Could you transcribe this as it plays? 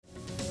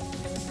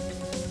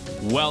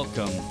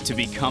Welcome to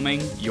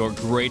Becoming Your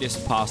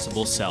Greatest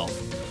Possible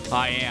Self.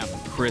 I am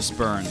Chris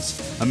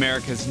Burns,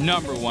 America's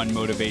 #1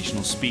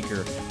 motivational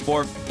speaker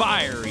for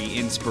fiery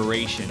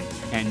inspiration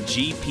and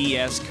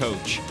GPS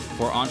coach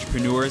for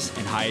entrepreneurs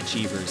and high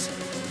achievers.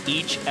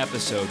 Each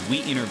episode,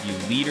 we interview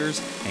leaders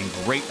and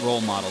great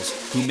role models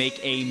who make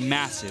a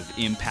massive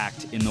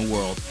impact in the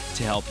world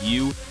to help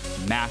you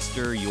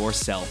master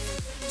yourself,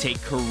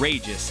 take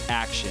courageous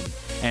action,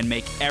 and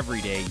make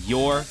every day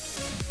your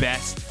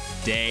best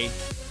day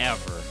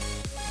ever.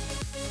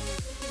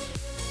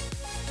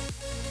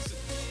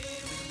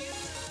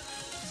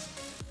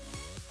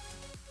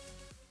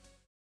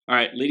 All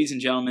right, ladies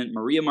and gentlemen,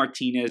 Maria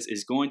Martinez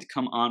is going to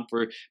come on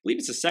for, I believe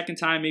it's the second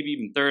time, maybe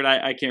even third.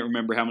 I can't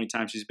remember how many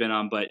times she's been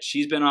on, but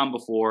she's been on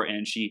before,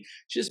 and she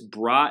just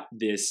brought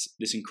this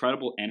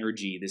incredible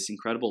energy, this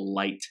incredible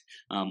light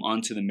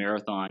onto the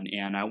marathon.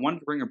 And I wanted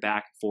to bring her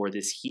back for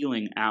this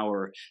healing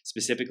hour,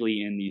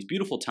 specifically in these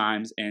beautiful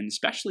times, and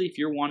especially if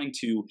you're wanting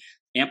to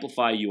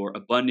amplify your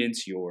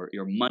abundance, your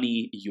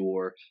money,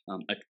 your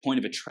a point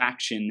of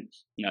attraction.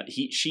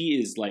 She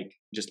is like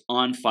just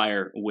on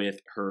fire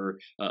with her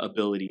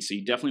ability. So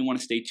you definitely want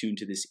to stay tuned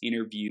to this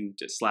interview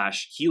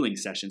slash healing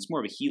session. It's more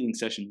of a healing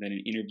session than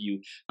an interview.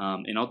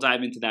 And I'll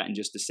dive into that in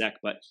just a sec,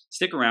 but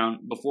stick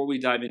around. Before we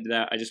dive into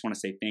that, I just want to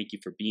say thank you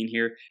for being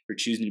here, for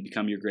choosing to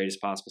become your greatest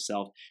possible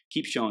self.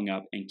 Keep showing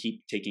up and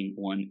keep taking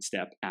one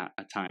step at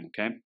a time,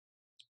 okay?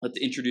 Let's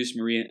introduce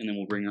Maria, and then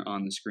we'll bring her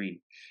on the screen.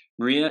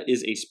 Maria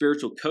is a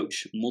spiritual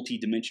coach,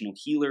 multidimensional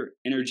healer,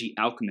 energy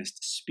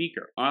alchemist,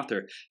 speaker,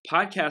 author,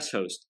 podcast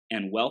host,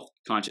 and wealth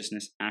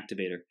consciousness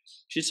activator.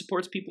 She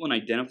supports people in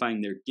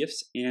identifying their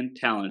gifts and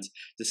talents,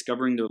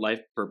 discovering their life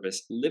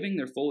purpose, living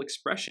their full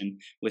expression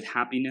with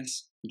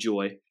happiness,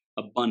 joy,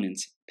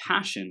 abundance,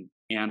 passion,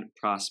 and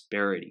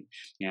prosperity.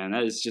 And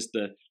that is just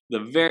the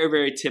very,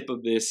 very tip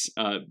of this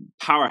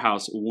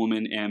powerhouse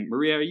woman. And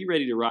Maria, are you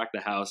ready to rock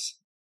the house?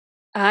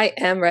 I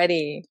am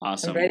ready.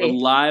 Awesome. I'm ready. We're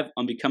live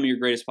on Becoming Your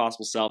Greatest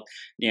Possible Self,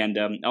 and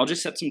I'll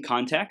just set some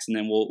context, and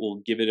then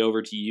we'll give it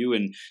over to you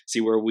and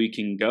see where we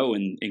can go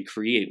and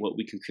create what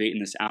we can create in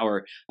this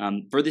hour.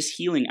 For this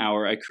healing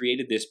hour, I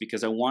created this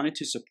because I wanted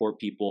to support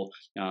people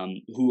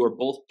who are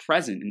both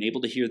present and able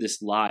to hear this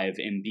live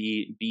and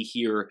be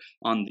here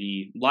on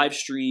the live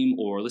stream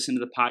or listen to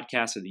the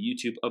podcast or the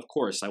YouTube. Of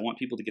course, I want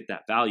people to get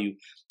that value.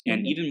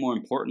 And even more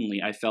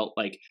importantly, I felt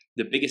like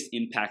the biggest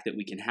impact that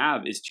we can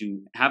have is to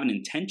have an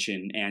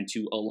intention and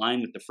to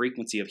align with the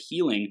frequency of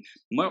healing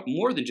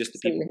more than just the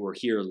people who are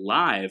here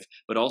live,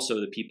 but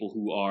also the people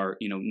who are,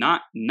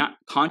 not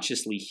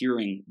consciously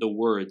hearing the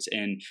words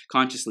and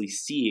consciously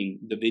seeing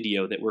the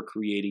video that we're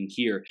creating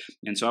here.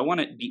 And so I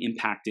want to be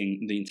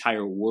impacting the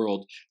entire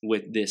world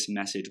with this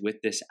message, with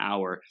this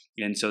hour.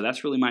 And so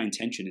that's really my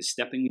intention, is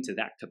stepping into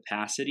that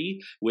capacity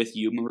with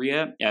you,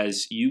 Maria,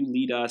 as you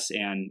lead us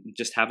and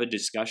just have a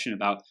discussion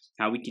about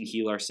how we can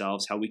heal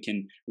ourselves, how we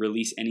can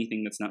release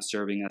anything that's not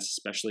serving us,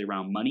 especially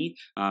around money,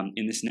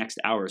 in this next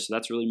hour. So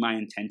that's really my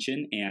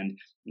intention. And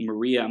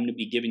Maria, I'm going to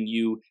be giving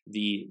you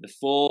the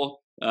full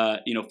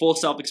full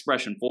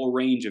self-expression, full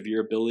range of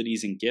your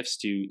abilities and gifts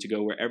to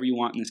go wherever you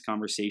want in this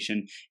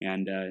conversation,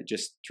 and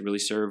just to really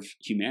serve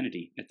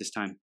humanity at this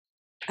time.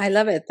 I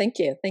love it. Thank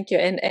you.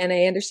 And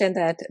I understand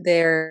that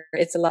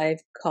it's a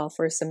live call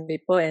for some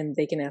people and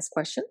they can ask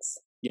questions.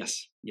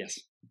 Yes.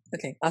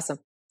 Okay.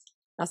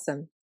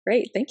 Awesome.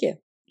 Great. Thank you.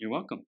 You're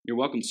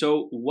welcome.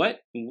 So what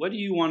do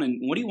you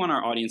want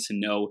our audience to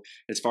know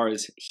as far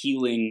as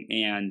healing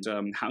and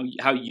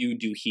how you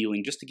do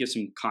healing? Just to give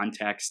some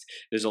context,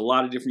 there's a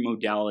lot of different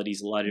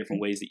modalities, a lot of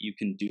different ways that you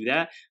can do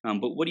that.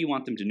 But what do you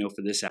want them to know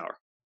for this hour?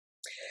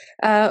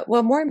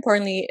 Well, more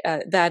importantly,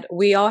 that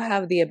we all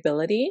have the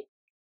ability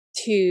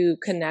to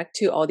connect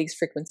to all these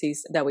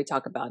frequencies that we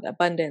talk about: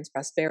 abundance,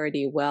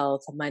 prosperity,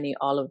 wealth, money,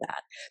 all of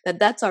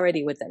that's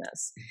already within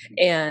us.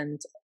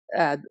 And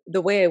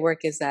the way I work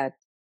is that,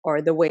 or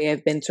the way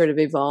I've been sort of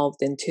evolved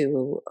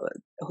into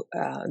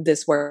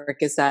this work,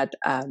 is that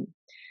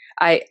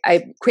I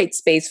create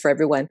space for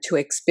everyone to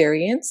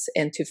experience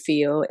and to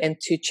feel and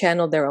to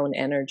channel their own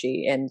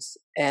energy,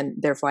 and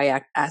therefore I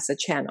act as a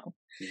channel,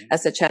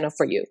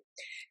 for you.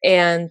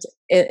 And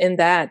in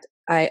that,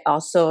 I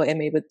also am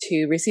able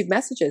to receive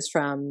messages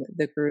from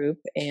the group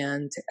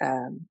and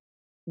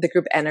the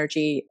group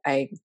energy.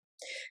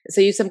 So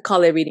you some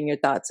call it reading your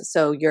thoughts.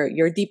 So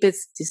your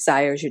deepest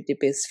desires, your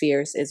deepest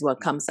fears is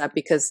what comes up,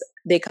 because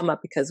they come up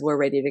because we're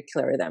ready to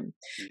clear them.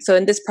 So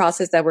in this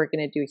process that we're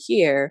going to do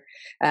here,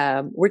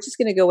 we're just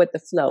going to go with the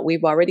flow.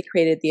 We've already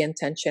created the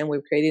intention.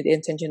 We've created the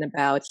intention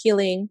about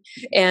healing.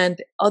 And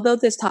although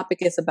this topic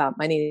is about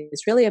money,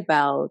 it's really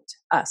about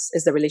us,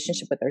 is the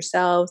relationship with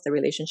ourselves, the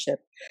relationship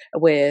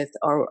with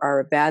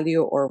our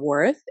value or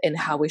worth, and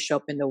how we show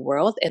up in the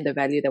world, and the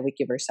value that we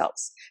give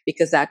ourselves,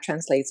 because that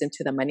translates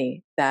into the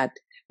money that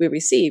we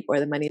receive or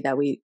the money that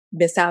we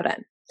miss out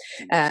on.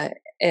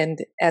 And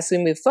as we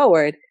move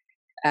forward,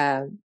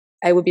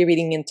 I will be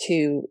reading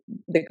into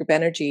the group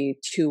energy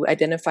to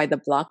identify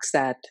the blocks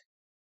that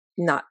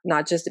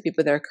not just the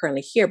people that are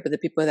currently here, but the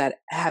people that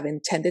have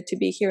intended to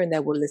be here and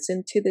that will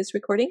listen to this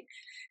recording,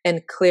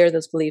 and clear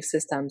those belief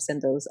systems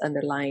and those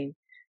underlying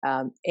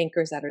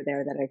anchors that are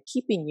there that are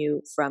keeping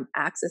you from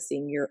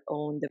accessing your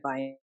own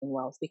divine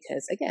wealth.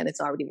 Because again, it's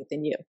already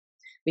within you.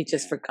 We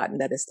just forgotten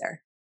that it's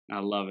there. I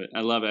love it.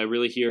 I love it. I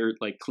really hear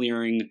like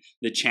clearing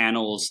the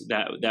channels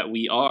that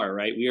we are,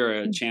 right? We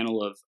are a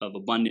channel of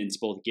abundance,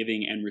 both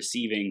giving and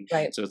receiving.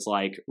 Right. So it's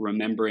like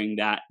remembering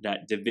that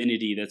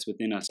divinity that's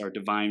within us, our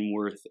divine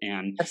worth,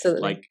 and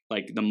Absolutely.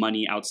 like the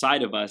money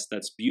outside of us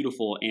that's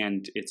beautiful.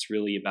 And it's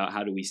really about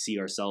how do we see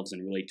ourselves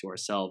and relate to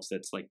ourselves.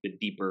 That's like the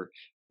deeper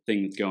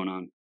thing that's going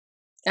on.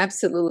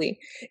 Absolutely.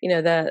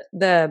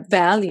 The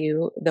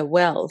value, the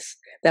wealth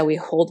that we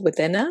hold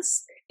within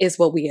us is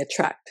what we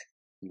attract.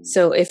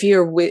 So if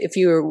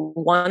you're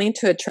wanting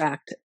to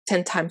attract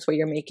 10 times what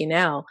you're making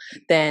now,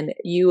 then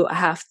you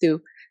have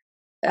to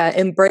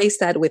embrace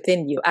that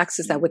within you,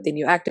 access that within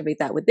you, activate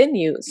that within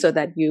you, so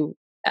that you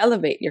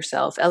elevate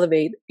yourself,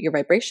 elevate your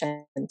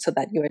vibration, so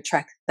that you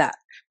attract that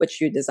which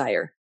you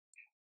desire.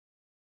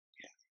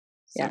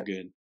 So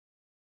good.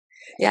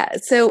 Yeah.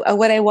 So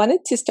what I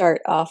wanted to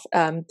start off,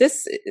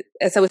 this,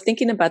 as I was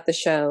thinking about the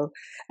show,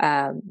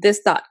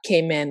 this thought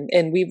came in,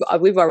 and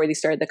we've already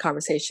started the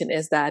conversation.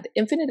 Is that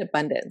infinite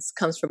abundance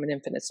comes from an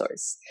infinite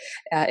source.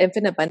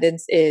 Infinite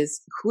abundance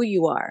is who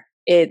you are.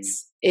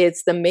 It's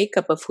the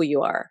makeup of who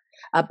you are.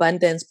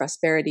 Abundance,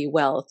 prosperity,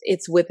 wealth.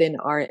 It's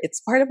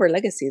part of our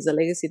legacy. It's a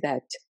legacy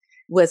that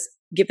was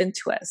given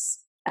to us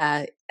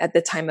at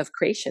the time of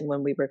creation,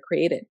 when we were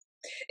created.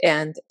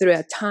 And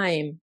throughout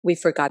time, we've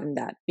forgotten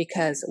that,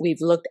 because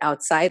we've looked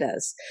outside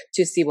us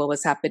to see what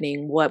was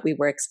happening, what we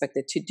were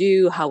expected to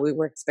do, how we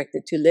were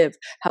expected to live,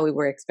 how we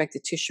were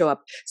expected to show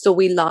up. So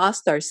we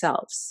lost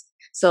ourselves.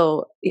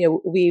 So,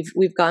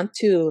 we've gone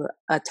to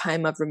a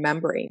time of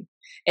remembering,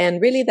 and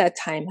really that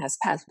time has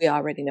passed. We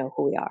already know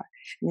who we are.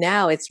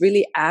 Now it's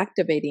really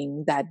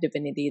activating that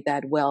divinity,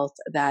 that wealth,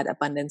 that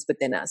abundance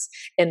within us,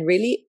 and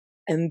really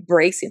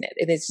embracing it.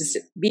 And it's just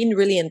being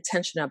really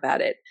intentional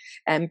about it,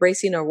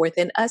 embracing our worth,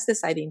 and us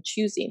deciding,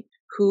 choosing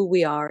who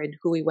we are and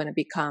who we want to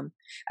become,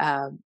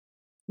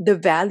 the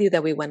value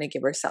that we want to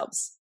give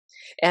ourselves.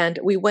 And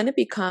we want to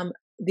become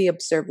the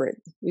observer.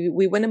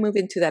 We want to move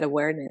into that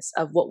awareness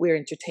of what we're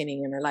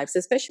entertaining in our lives,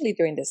 especially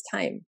during this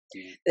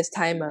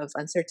time of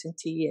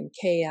uncertainty and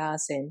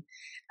chaos, and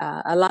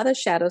a lot of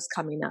shadows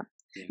coming up.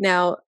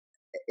 Now,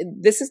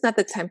 this is not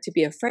the time to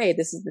be afraid.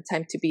 This is the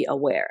time to be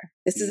aware.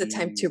 This is the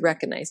time to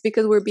recognize,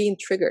 because we're being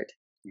triggered.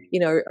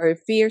 Our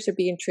fears are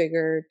being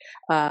triggered.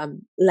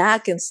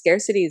 Lack and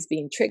scarcity is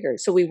being triggered.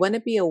 So we want to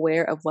be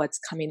aware of what's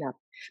coming up,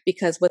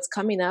 because what's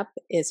coming up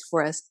is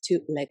for us to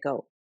let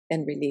go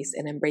and release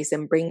and embrace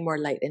and bring more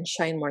light and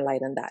shine more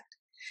light on that.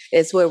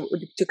 It's where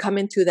to come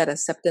into that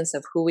acceptance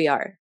of who we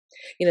are,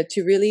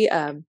 to really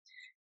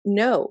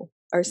know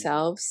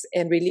ourselves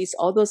and release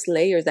all those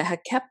layers that had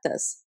kept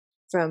us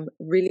from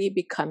really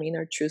becoming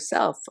our true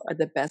self, or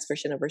the best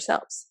version of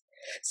ourselves.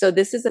 So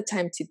this is the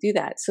time to do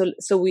that.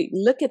 So we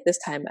look at this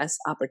time as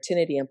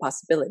opportunity and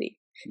possibility.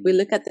 We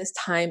look at this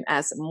time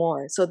as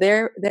more. So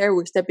there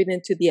we're stepping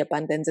into the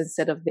abundance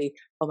instead of the,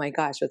 oh my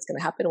gosh, what's going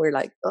to happen? We're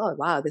like, oh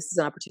wow, this is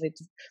an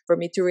opportunity for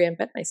me to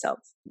reinvent myself.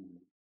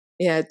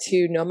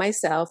 To know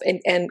myself,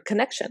 and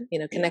connection,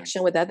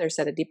 connection with others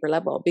at a deeper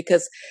level,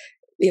 because,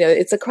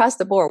 it's across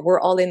the board.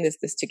 We're all in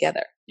this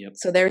together.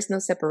 So there is no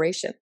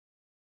separation.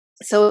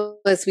 So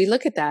as we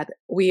look at that,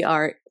 we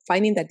are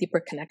finding that deeper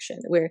connection.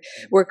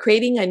 We're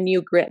creating a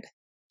new grid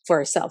for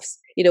ourselves.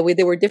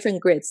 There were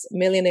different grids,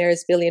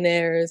 millionaires,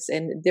 billionaires,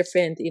 and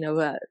different,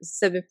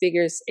 7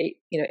 figures, 8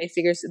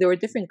 figures. There were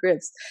different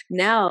grids.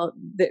 Now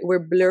that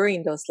we're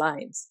blurring those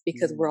lines,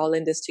 because we're all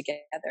in this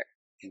together.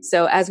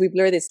 So as we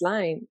blur these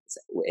lines,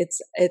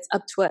 it's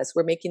up to us.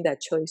 We're making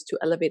that choice to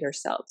elevate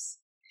ourselves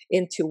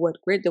into what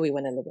grid do we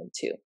want to live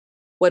into.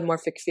 What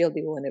morphic field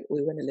do we want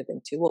to live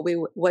into?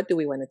 What do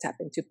we want to tap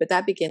into? But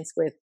that begins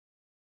with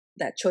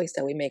that choice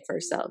that we make for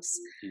ourselves.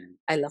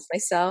 I love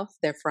myself,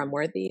 therefore I'm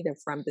worthy,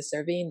 therefore I'm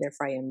deserving,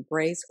 therefore I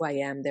embrace who I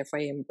am, therefore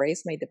I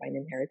embrace my divine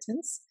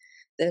inheritance,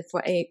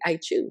 therefore I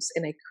choose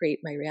and I create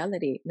my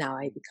reality. Now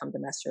I become the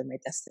master of my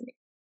destiny.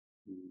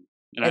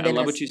 And I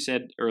love what you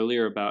said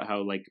earlier about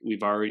how, like,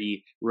 we've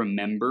already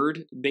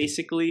remembered,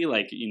 basically,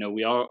 like,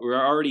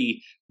 we're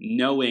already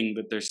knowing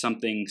that there's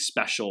something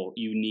special,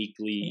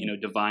 uniquely,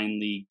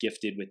 divinely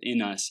gifted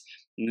within us.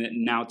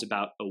 And now it's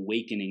about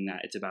awakening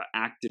that. It's about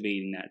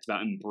activating that. It's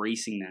about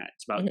embracing that.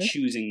 It's about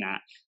choosing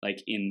that,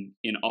 like, in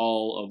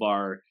all of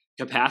our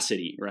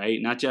capacity, right?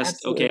 Not just,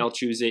 Absolutely. Okay, I'll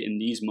choose it in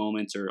these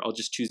moments, or I'll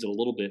just choose it a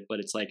little bit, but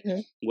it's like,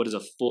 what does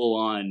a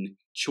full-on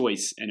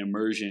choice and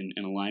immersion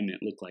and alignment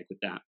look like with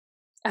that?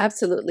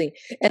 Absolutely.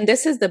 And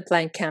this is the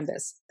blank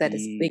canvas that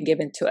is being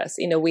given to us.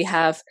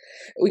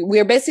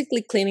 We're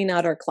basically cleaning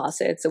out our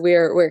closets.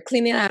 We're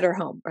cleaning out our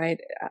home, right?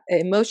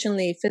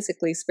 Emotionally,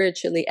 physically,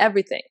 spiritually,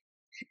 everything.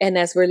 And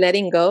as we're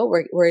letting go,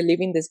 we're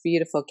leaving this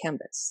beautiful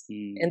canvas,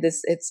 and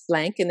it's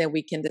blank, and then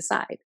we can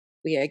decide.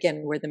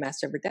 We're the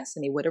master of our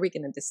destiny. What are we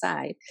going to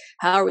decide?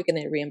 How are we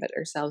going to reinvent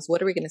ourselves?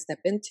 What are we going to step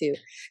into?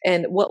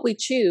 And what we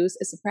choose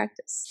is a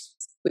practice.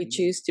 We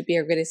choose to be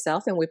our greatest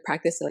self, and we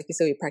practice it, like you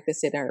said, we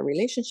practice it in our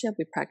relationship,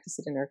 we practice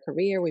it in our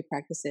career, we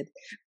practice it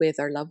with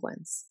our loved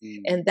ones.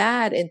 And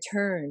that in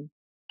turn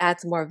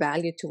adds more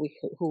value to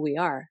who we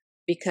are,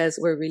 because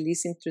we're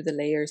releasing through the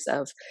layers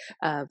of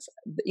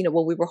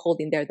what we were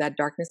holding there, that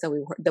darkness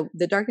that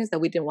the darkness that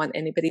we didn't want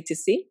anybody to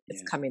see.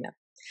 It's coming up.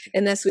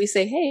 And as we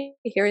say, hey,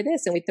 here it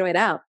is, and we throw it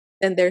out,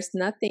 then there's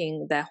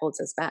nothing that holds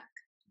us back,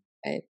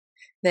 right?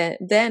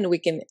 Then we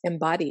can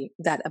embody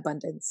that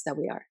abundance that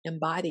we are,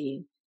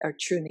 embody our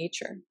true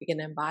nature. We can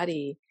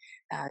embody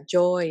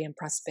joy and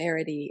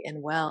prosperity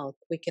and wealth.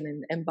 We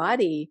can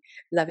embody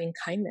loving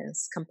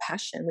kindness,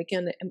 compassion. We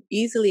can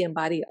easily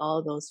embody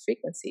all those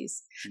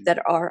frequencies that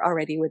are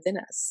already within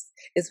us.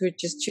 Is we're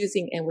just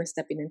choosing and we're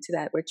stepping into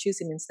that. We're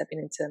choosing and stepping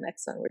into the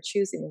next one. We're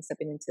choosing and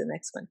stepping into the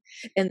next one.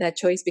 And that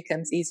choice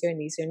becomes easier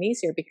and easier and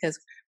easier because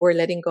we're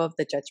letting go of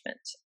the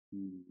judgment.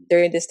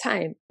 During this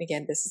time,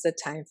 again, this is a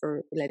time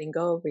for letting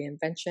go,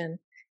 reinvention,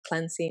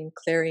 cleansing,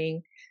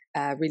 clearing,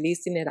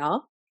 releasing it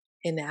all.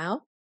 And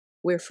now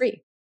we're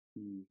free.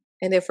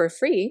 And if we're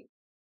free,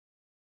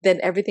 then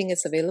everything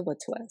is available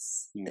to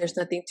us. There's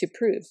nothing to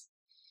prove.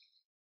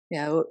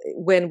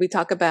 When we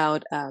talk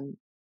about,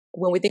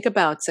 when we think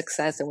about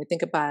success and we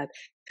think about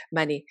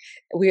money,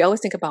 we always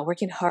think about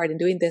working hard and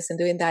doing this and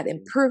doing that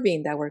and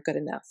proving that we're good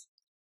enough.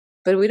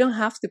 But we don't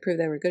have to prove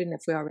that we're good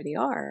enough. We already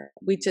are.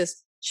 We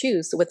just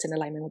choose what's in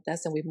alignment with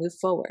us and we move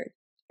forward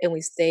and we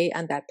stay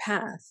on that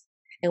path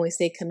and we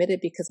stay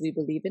committed because we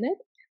believe in it.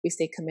 We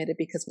stay committed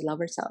because we love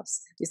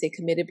ourselves. We stay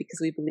committed because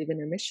we believe in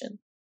our mission.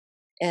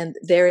 And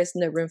there is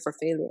no room for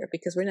failure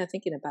because we're not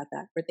thinking about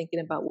that. We're thinking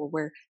about what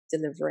we're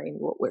delivering,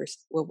 what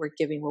we're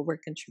giving, what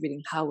we're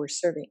contributing, how we're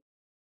serving.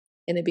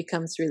 And it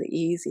becomes really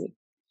easy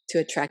to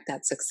attract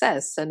that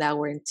success. So now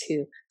we're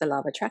into the law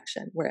of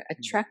attraction. We're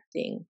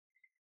attracting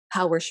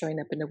how we're showing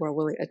up in the world.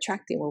 We're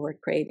attracting what we're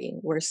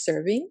creating. We're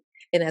serving.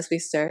 And as we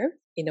serve,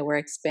 we're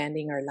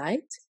expanding our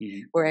light.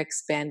 We're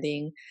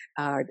expanding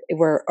our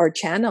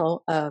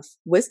channel of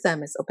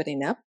wisdom is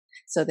opening up.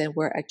 So then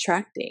we're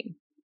attracting.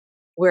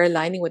 We're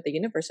aligning with the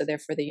universe. So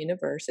therefore the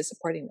universe is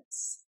supporting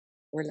us.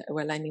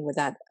 We're aligning with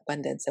that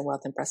abundance and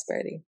wealth and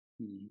prosperity.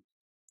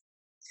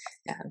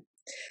 Yeah.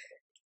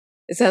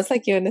 It sounds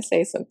like you want to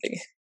say something.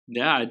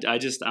 Yeah,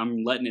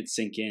 I'm letting it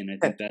sink in. I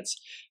think that's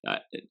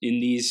in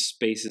these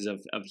spaces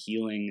of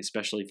healing,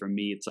 especially for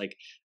me, it's like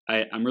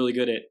I'm really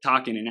good at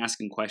talking and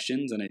asking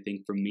questions. And I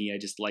think for me, I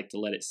just like to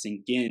let it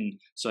sink in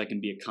so I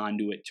can be a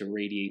conduit to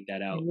radiate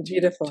that out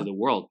to the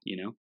world,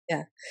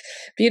 Yeah.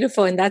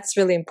 Beautiful. And that's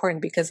really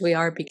important because we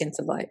are beacons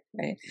of light,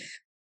 right?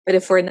 But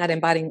if we're not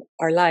embodying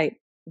our light,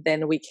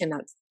 then we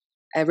cannot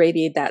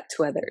radiate that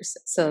to others.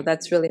 So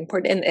that's really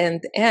important.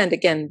 And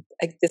again,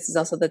 this is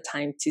also the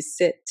time to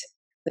sit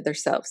with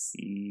ourselves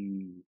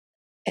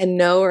and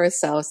know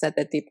ourselves at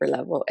the deeper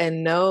level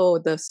and know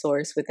the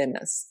source within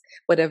us,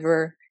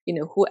 whatever,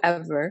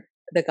 whoever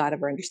the God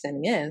of our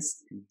understanding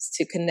is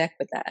to connect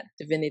with that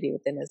divinity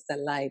within us, that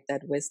light,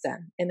 that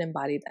wisdom, and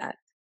embody that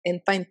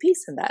and find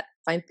peace in that.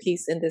 Find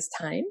peace in this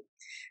time.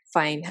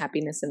 Find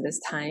happiness in this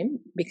time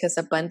because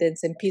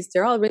abundance and peace,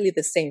 they're all really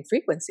the same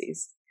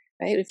frequencies,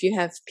 right? If you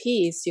have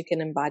peace, you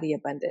can embody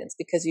abundance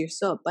because you're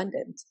so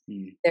abundant.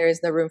 There is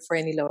no room for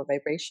any lower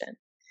vibration.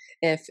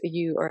 If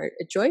you are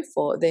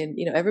joyful, then,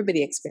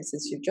 everybody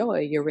experiences your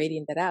joy. You're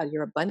radiating that out.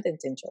 You're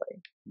abundant in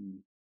joy.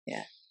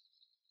 Yeah.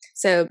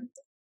 So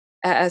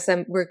as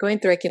we're going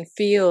through, I can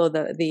feel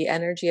the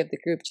energy of the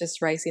group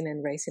just rising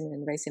and rising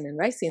and rising and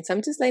rising. So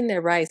I'm just letting it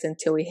rise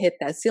until we hit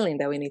that ceiling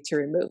that we need to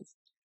remove.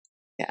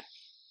 Yeah.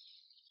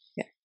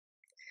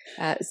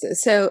 Yeah.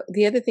 So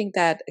the other thing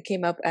that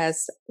came up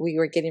as we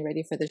were getting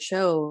ready for the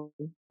show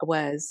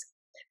was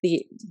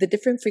the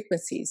different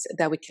frequencies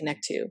that we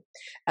connect to.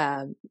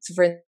 So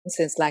for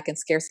instance, lack and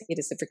scarcity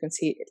is a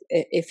frequency.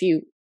 If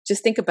you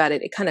just think about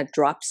it, it kind of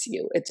drops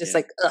you. It's just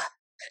like, ugh.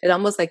 It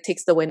almost like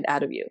takes the wind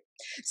out of you.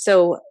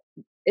 So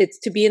it's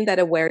to be in that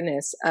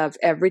awareness of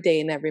every day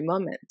and every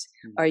moment.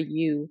 Are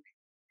you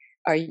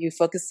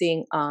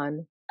focusing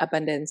on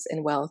abundance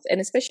and wealth?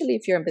 And especially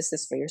if you're in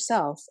business for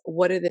yourself,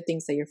 what are the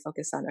things that you're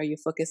focused on? Are you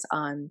focused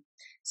on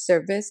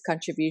service,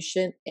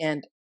 contribution,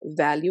 and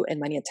value and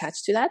money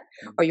attached to that?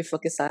 Or are you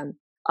focused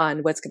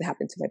on what's going to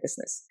happen to my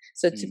business?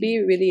 So to be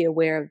really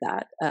aware of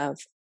that,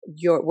 of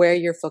where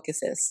your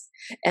focus is.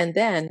 And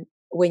then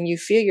when you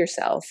feel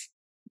yourself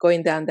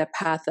going down the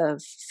path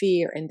of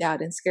fear and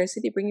doubt and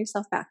scarcity, bring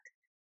yourself back.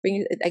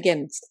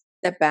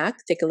 Step back,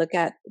 take a look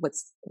at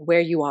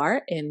where you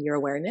are in your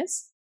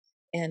awareness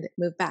and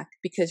move back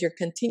because you're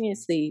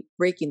continuously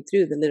breaking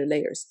through the little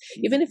layers.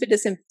 Even if it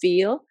doesn't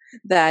feel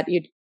that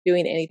you're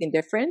doing anything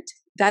different,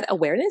 that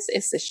awareness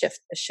is a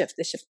shift.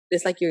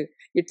 It's like you're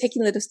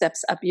taking little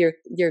steps up.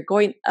 You're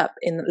going up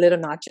in little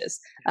notches,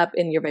 up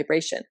in your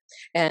vibration.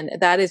 And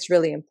that is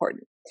really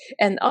important.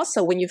 And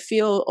also, when you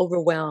feel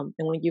overwhelmed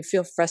and when you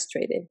feel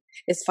frustrated,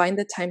 is find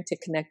the time to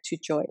connect to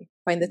joy.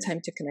 Find the time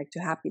to connect to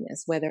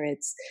happiness, whether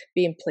it's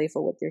being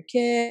playful with your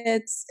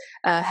kids,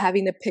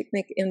 having a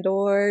picnic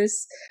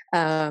indoors,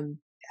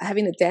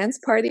 having a dance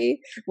party,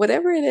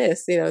 whatever it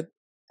is.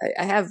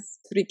 I have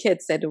 3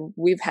 kids that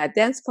we've had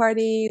dance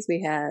parties,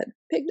 we had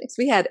picnics,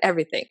 we had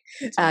everything,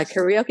 Awesome.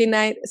 karaoke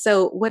night.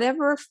 So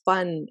whatever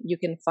fun you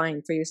can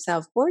find for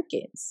yourself, board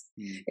games,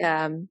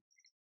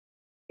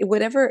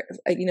 whatever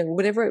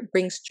whatever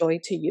brings joy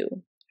to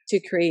you, to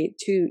create,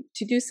 to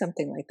do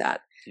something like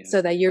that, Yeah.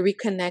 so that you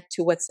reconnect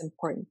to what's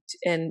important,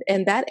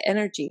 and that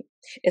energy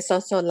is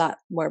also a lot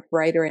more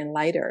brighter and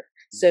lighter.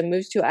 So it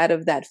moves you out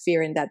of that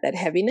fear and that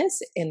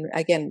heaviness, and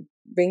again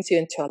brings you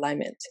into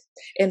alignment.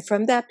 And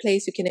from that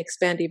place, you can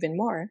expand even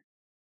more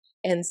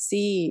and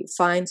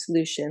find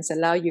solutions,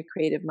 allow your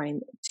creative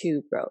mind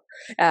to grow.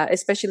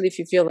 Especially if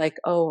you feel like,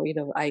 oh,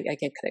 I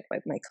can't connect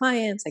with my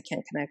clients, I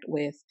can't connect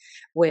with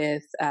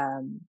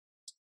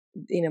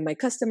my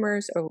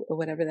customers, or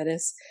whatever that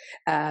is.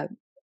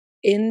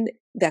 In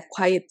that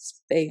quiet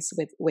space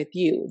with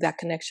you, that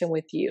connection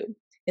with you,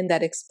 in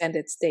that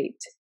expanded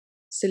state,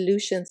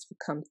 solutions will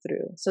come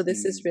through. So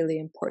this is really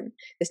important,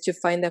 is to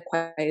find that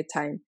quiet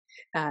time,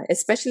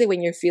 especially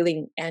when you're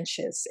feeling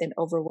anxious and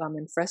overwhelmed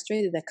and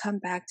frustrated, that come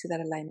back to that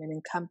alignment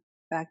and come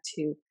back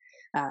to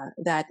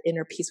that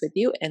inner peace with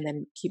you, and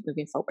then keep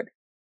moving forward.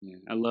 Yeah,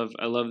 I love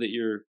that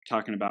you're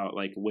talking about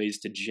like ways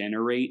to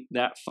generate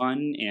that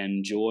fun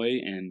and joy,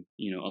 and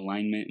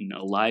alignment and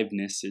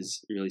aliveness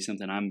is really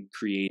something I'm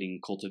creating,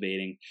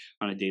 cultivating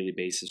on a daily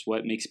basis.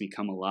 What makes me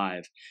come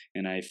alive?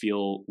 And I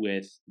feel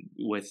with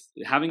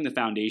having the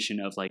foundation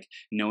of like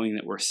knowing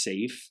that we're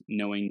safe,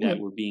 knowing that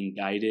we're being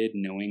guided,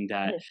 knowing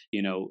that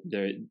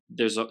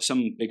there's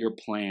some bigger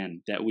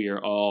plan that we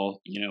are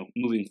all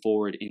moving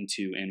forward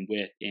into and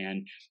with,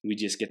 and we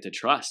just get to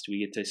trust. We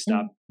get to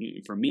stop.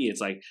 For me,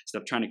 it's like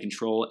stop trying to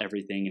control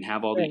everything and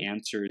have all the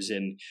answers,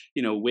 and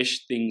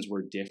wish things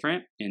were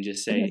different, and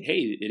just say,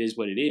 hey, it is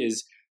what it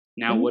is.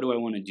 Now what do I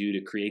want to do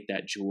to create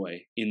that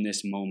joy in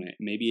this moment?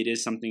 Maybe it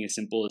is something as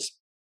simple as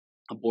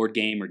a board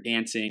game or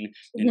dancing,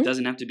 and it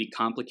doesn't have to be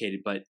complicated,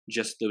 but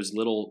just those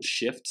little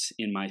shifts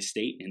in my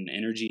state and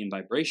energy and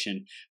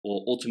vibration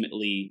will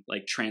ultimately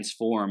like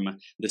transform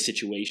the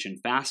situation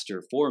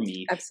faster for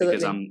me. Absolutely.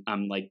 Because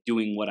I'm like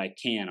doing what I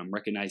can. I'm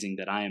recognizing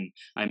that I'm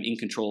in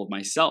control of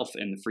myself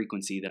and the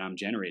frequency that I'm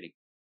generating.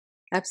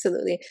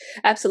 Absolutely.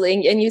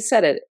 Absolutely. And you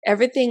said it.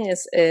 Everything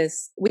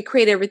is we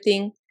create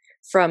everything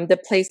from the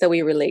place that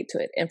we relate to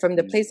it. And from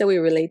the place that we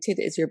relate to it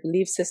is your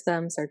belief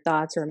systems, our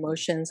thoughts, our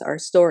emotions, our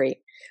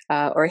story,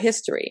 or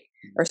history,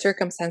 or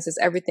circumstances,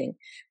 everything.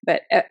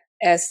 But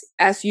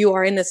as you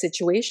are in a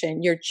situation,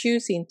 you're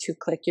choosing to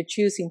click, you're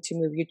choosing to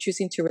move, you're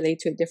choosing to relate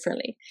to it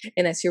differently.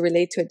 And as you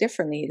relate to it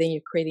differently, then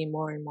you're creating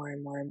more and more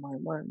and more and more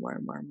and more and more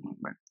and more and more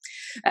and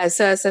more.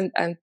 So as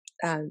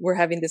we're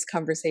having this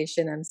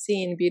conversation, I'm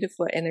seeing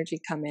beautiful energy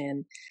come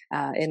in,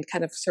 and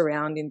kind of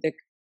surrounding the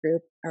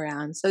group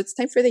around. So it's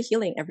time for the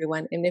healing,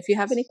 everyone. And if you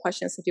have any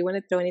questions, if you want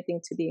to throw anything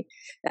to the,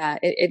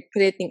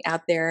 put anything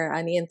out there,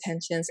 any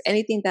intentions,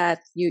 anything that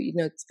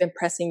it's been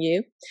pressing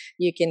you,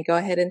 you can go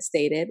ahead and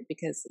state it,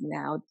 because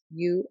now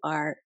you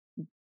are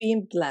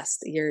being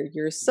blessed.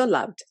 You're so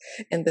loved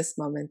in this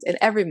moment, in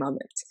every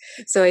moment.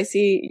 So I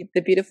see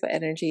the beautiful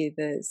energy.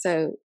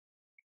 So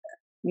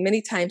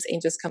many times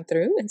angels come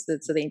through, and so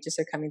the angels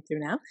are coming through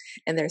now,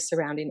 and they're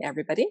surrounding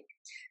everybody.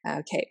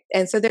 Okay,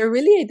 and so they're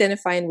really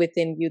identifying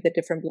within you the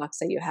different blocks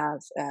that you have.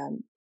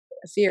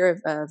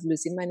 Fear of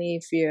losing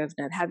money, fear of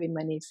not having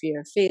money,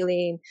 fear of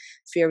failing,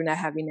 fear of not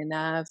having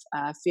enough,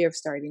 fear of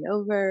starting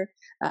over,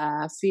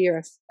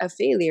 fear of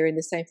failure, and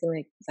the same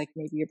feeling like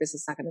maybe your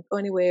business is not going to go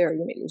anywhere, or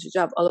you may lose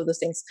your job, all of those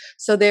things.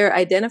 So they're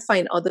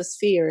identifying all those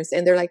fears,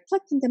 and they're like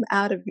plucking them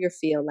out of your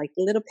field like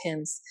little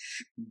pins.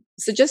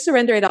 So just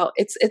surrender it all.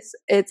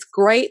 It's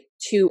great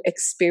to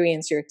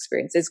experience your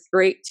experience. It's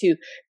great to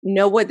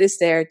know what is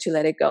there, to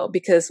let it go,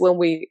 because when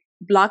we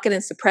block it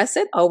and suppress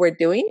it, all we're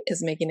doing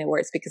is making it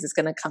worse, because it's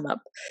going to come up,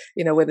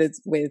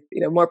 with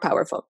more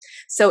powerful.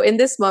 So in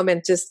this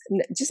moment, just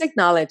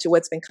acknowledge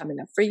what's been coming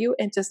up for you,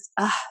 and just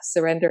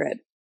surrender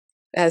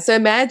it. So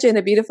imagine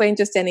a beautiful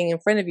angel standing in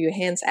front of you,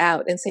 hands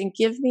out, and saying,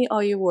 "Give me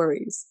all your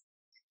worries.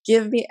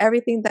 Give me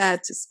everything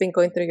that's been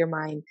going through your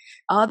mind,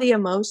 all the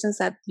emotions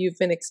that you've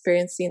been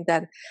experiencing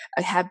that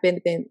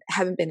haven't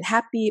been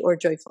happy or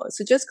joyful.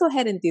 So just go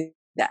ahead and do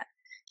that.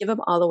 Give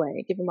them all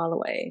away. Give them all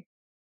away."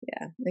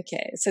 Yeah.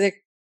 Okay. So they're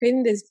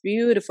creating this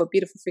beautiful,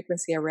 beautiful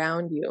frequency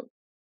around you.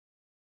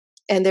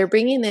 And they're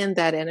bringing in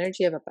that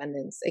energy of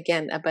abundance.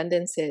 Again,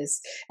 abundance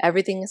is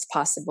everything is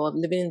possible,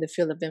 living in the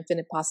field of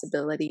infinite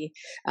possibility.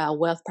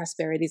 Wealth,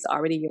 prosperity is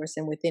already yours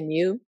and within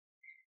you.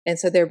 And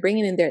so they're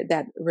bringing in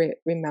that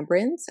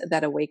remembrance,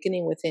 that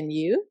awakening within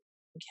you.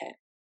 Okay.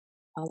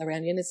 All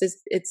around you. And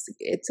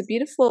it's a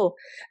beautiful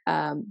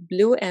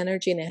blue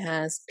energy, and it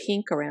has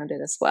pink around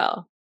it as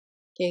well.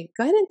 Okay,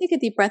 go ahead and take a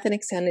deep breath and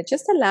exhale it.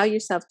 Just allow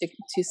yourself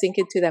to sink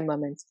into that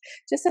moment.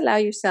 Just allow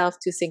yourself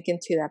to sink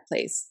into that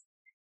place.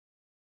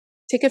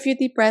 Take a few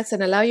deep breaths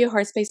and allow your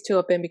heart space to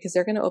open, because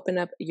they're going to open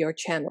up your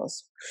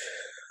channels.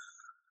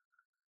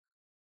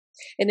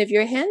 And if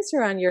your hands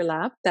are on your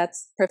lap,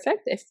 that's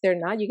perfect. If they're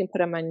not, you can put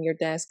them on your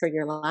desk or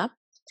your lap.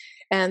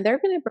 And they're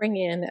going to bring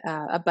in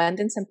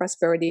abundance and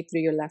prosperity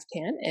through your left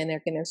hand, and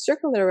they're going to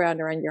circle it around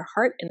your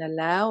heart and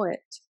allow it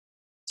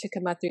to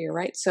come out through your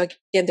right. So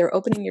again, they're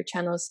opening your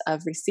channels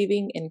of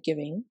receiving and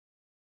giving.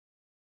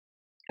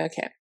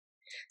 Okay.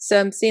 So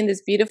I'm seeing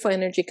this beautiful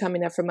energy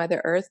coming up from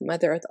Mother Earth.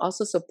 Mother Earth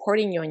also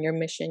supporting you on your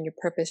mission, your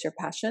purpose, your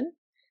passion.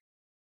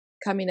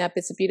 Coming up,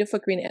 it's a beautiful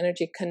green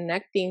energy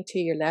connecting to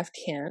your left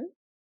hand.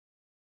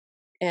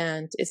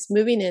 And it's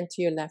moving into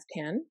your left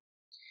hand.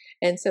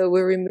 And so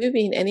we're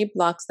removing any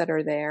blocks that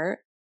are there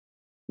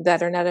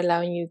that are not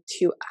allowing you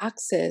to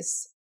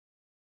access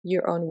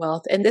your own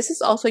wealth. And this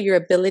is also your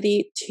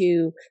ability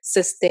to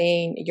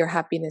sustain your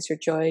happiness, your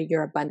joy,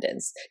 your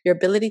abundance, your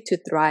ability to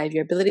thrive,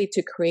 your ability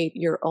to create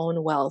your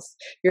own wealth,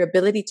 your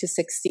ability to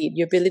succeed,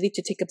 your ability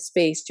to take up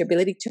space, your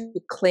ability to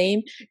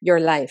claim your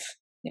life.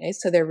 Okay,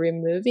 so they're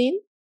removing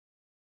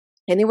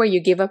anywhere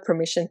you give up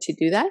permission to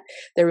do that.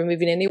 They're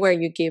removing anywhere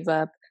you give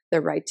up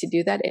the right to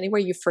do that. Anywhere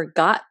you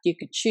forgot you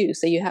could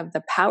choose, so you have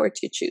the power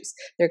to choose.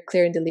 They're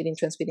clearing, deleting,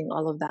 transmuting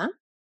all of that.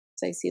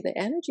 So I see the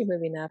energy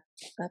moving up,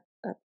 up,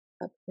 up,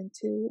 up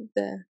into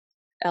the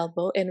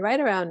elbow, and right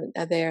around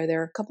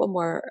there are a couple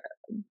more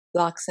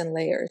blocks and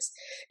layers.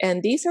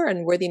 And these are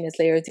unworthiness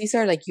layers. These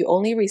are like you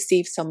only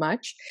receive so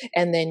much,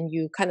 and then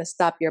you kind of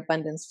stop your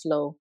abundance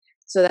flow.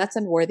 So that's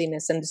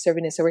unworthiness and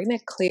deservingness. So we're going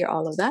to clear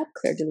all of that,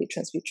 clear, delete,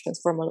 transmute,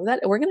 transform all of that.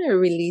 And we're going to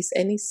release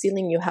any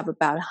ceiling you have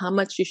about how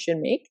much you should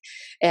make,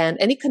 and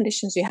any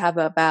conditions you have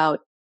about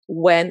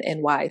when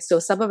and why. So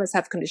some of us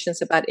have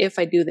conditions about, if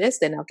I do this,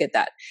 then I'll get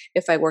that.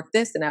 If I work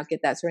this, then I'll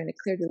get that. So we're going to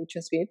clear, delete,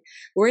 transmute.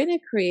 We're going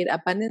to create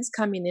abundance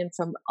coming in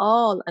from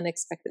all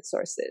unexpected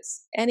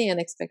sources, any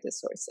unexpected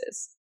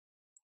sources,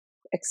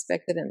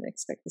 expected and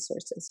unexpected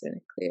sources. We're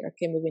going to clear.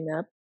 Okay,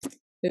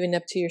 moving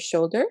up to your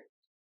shoulder.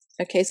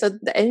 Okay, so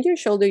in your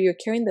shoulder, you're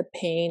carrying the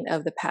pain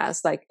of the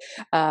past, like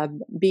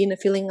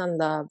feeling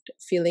unloved,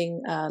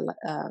 feeling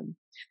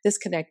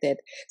disconnected.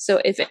 So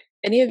if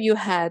any of you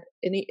have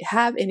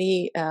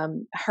any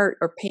hurt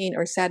or pain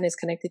or sadness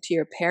connected to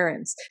your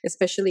parents,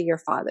 especially your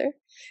father,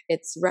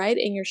 it's right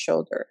in your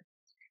shoulder.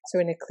 So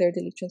we're going to clear,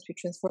 delete, transmute,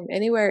 transform.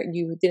 Anywhere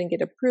you didn't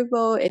get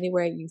approval,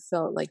 anywhere you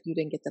felt like you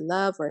didn't get the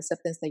love or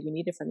acceptance that you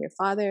needed from your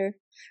father.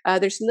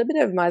 There's a little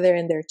bit of mother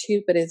in there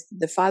too, but it's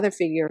the father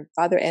figure,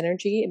 father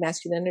energy,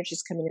 masculine energy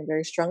is coming in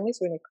very strongly. So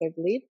we're going to clear,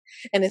 delete.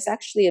 And it's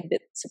actually a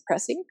bit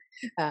suppressing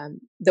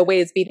the way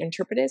it's being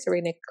interpreted. So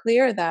we're going to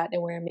clear that,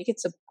 and we're going to make it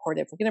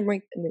supportive. We're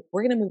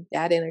going to move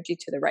that energy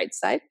to the right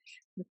side.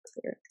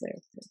 Clear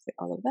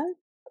all of that.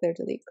 Clear,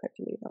 delete,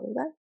 all of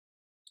that.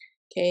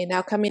 Okay,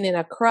 now coming in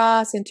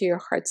across into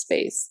your heart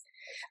space.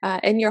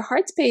 And your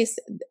heart space,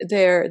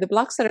 the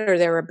blocks that are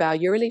there are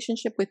about your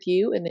relationship with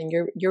you, and then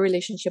your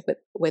relationship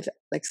with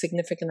like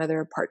significant other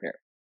or partner.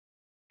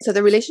 So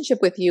the relationship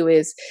with you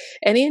is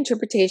any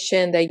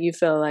interpretation that you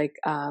feel like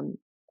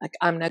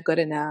I'm not good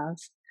enough,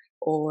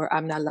 or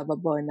I'm not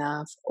lovable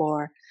enough,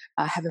 or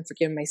I haven't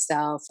forgiven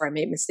myself, or I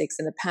made mistakes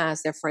in the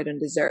past, therefore I don't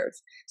deserve.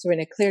 So we're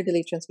going to clear,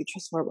 delete, transmute,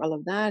 transform all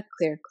of that.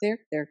 Clear, clear,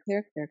 clear,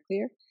 clear, clear,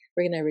 clear.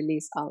 We're going to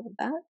release all of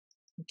that.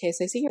 Okay,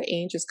 so I see your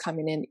angels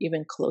coming in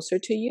even closer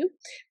to you,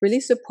 really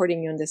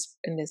supporting you in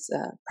this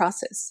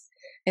process.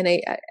 And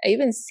I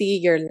even see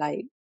your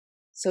light,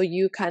 so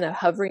you kind of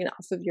hovering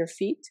off of your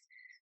feet.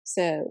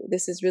 So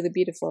this is really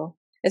beautiful,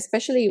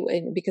 especially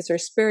because our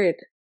spirit,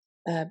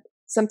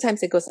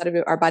 sometimes it goes out of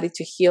our body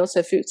to heal.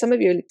 So if some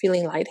of you are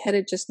feeling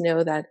lightheaded, just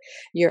know that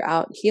you're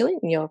out healing,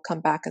 and you'll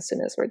come back as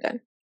soon as we're done.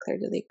 Clear,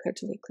 delete, clear,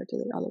 delete, clear,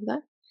 delete, all of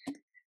that.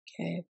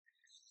 Okay.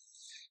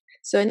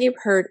 So any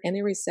hurt,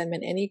 any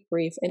resentment, any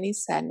grief, any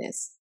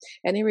sadness,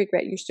 any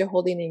regret you're still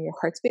holding in your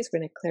heart space, we're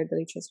going to clear,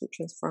 delete, transmute,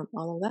 transform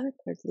all of that.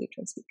 Clear, delete,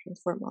 transmute,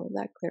 transform all of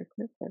that. Clear,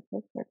 clear, clear,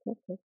 clear, clear, clear,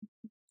 clear.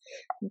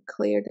 And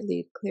clear,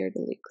 delete, clear,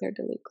 delete, clear,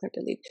 delete, clear,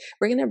 delete.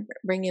 We're going to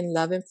bring in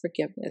love and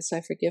forgiveness. So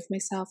I forgive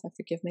myself, I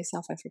forgive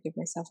myself, I forgive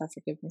myself, I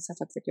forgive myself,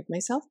 I forgive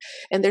myself.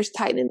 And there's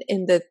tightening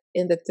in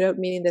the throat,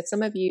 meaning that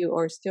some of you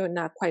are still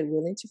not quite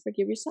willing to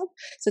forgive yourself.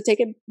 So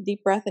take a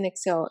deep breath and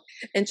exhale,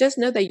 and just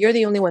know that you're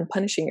the only one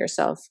punishing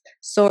yourself.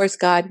 Source,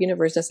 God,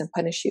 universe doesn't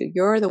punish you.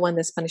 You're the one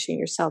that's punishing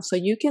yourself. So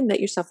you can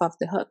let yourself off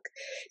the hook.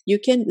 You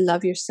can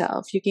love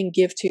yourself. You can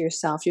give to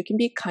yourself. You can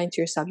be kind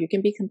to yourself. You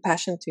can be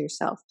compassionate to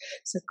yourself.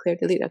 So clear,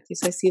 delete. Okay,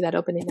 so I see that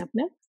opening up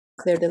now.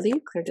 Clear,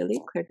 delete, clear,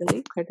 delete, clear,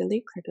 delete, clear,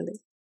 delete, clear,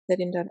 delete.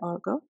 Letting that all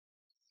go.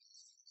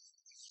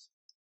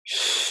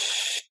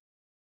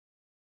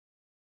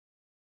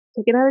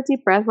 Take another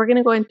deep breath. We're going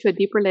to go into a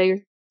deeper layer.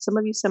 Some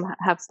of you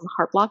have some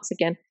heart blocks.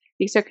 Again,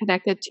 these are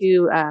connected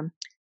to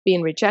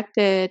being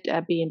rejected,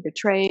 being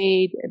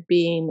betrayed,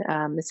 being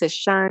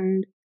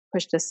shunned,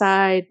 pushed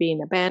aside,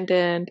 being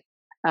abandoned,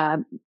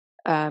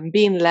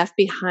 being left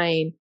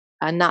behind,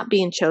 not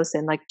being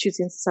chosen, like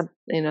choosing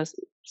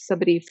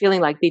somebody,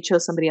 feeling like they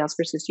chose somebody else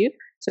versus you.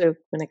 So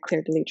when I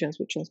clear, delete,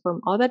 transmute,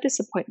 transform all that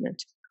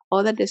disappointment,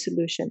 all that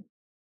disillusion,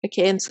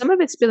 Okay, and some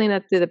of it's spilling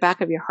up through the back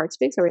of your heart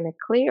space. So we're going to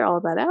clear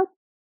all that out.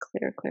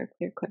 Clear, clear,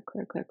 clear, clear,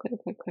 clear, clear, clear,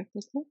 clear, clear,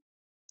 clear.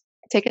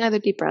 Take another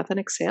deep breath and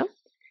exhale.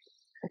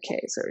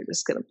 Okay, so we're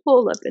just going to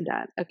pull up in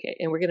that. Okay,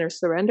 and we're going to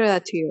surrender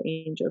that to your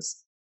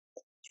angels.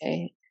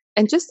 Okay,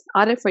 and just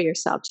audit for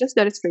yourself. Just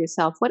notice for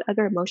yourself, what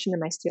other emotion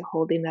am I still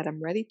holding that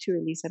I'm ready to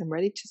release, that I'm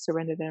ready to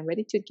surrender, that I'm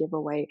ready to give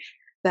away,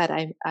 that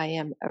I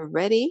am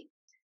ready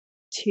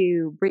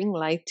to bring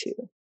light to.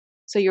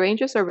 So your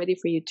angels are ready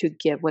for you to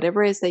give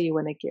whatever it is that you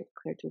want to give.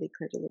 Clear, delete,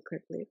 clear, delete,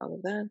 clear, delete, all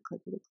of that. Clear,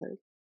 delete, clear.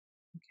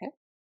 Okay.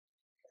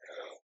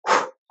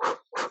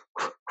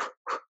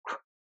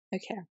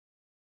 Okay.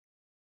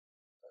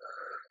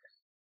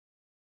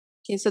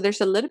 Okay, so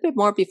there's a little bit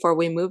more before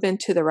we move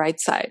into the right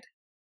side.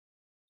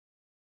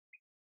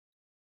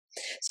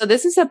 So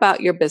this is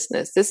about your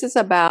business. This is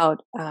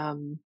about,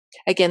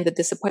 again, the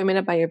disappointment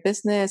about your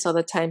business, all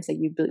the times that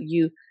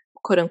you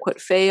quote unquote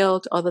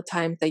failed, all the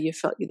times that you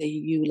felt that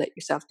you let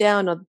yourself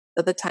down, all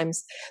the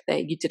times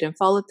that you didn't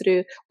follow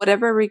through,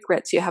 whatever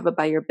regrets you have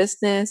about your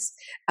business.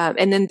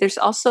 And then there's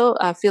also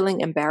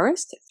feeling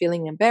embarrassed,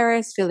 feeling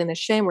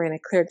ashamed. We're going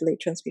to clear,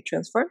 delete, transmute,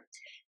 transform.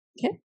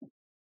 Okay.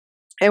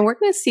 And we're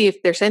going to see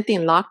if there's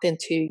anything locked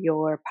into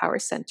your power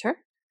center.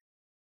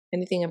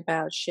 Anything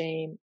about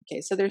shame.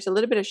 Okay, so there's a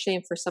little bit of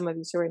shame for some of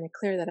you. So we're going to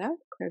clear that out,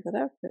 clear that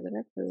out, clear that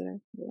out, clear that out,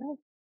 clear that out.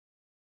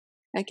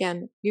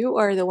 Again, you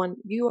are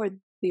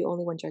the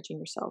only one judging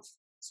yourself.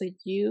 So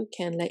you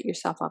can let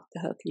yourself off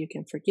the hook. You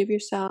can forgive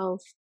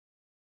yourself.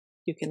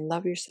 You can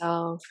love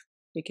yourself.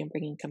 You can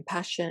bring in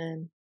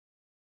compassion.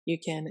 You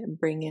can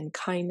bring in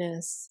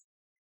kindness.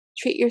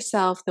 Treat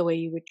yourself the way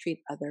you would treat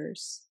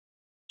others.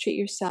 Treat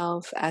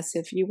yourself as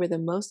if you were the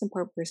most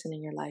important person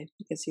in your life,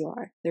 because you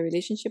are. The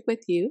relationship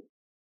with you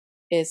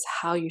is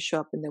how you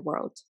show up in the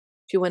world.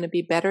 If you want to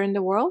be better in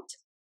the world,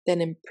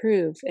 then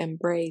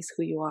embrace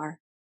who you are.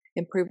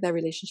 Improve that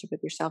relationship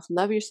with yourself.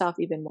 Love yourself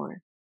even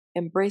more.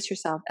 Embrace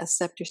yourself,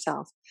 accept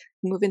yourself.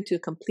 Move into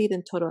complete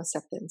and total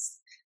acceptance.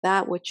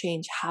 That would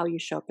change how you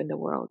show up in the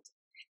world.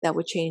 That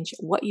would change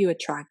what you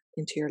attract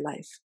into your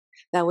life.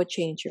 That would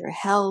change your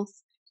health,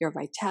 your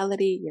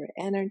vitality, your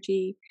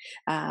energy.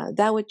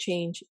 That would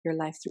change your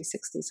life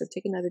 360. So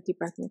take another deep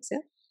breath and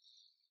exhale.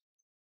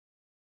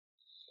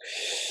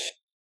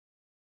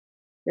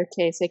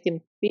 Okay, so I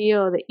can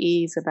feel the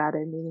ease about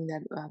it, meaning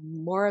that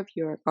more of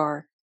you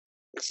are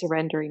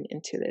surrendering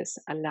into this,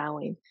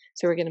 allowing.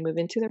 So we're going to move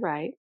into the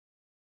right.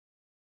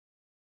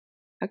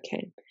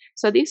 Okay,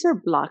 so these are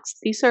blocks.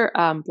 These are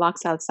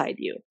blocks outside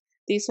you.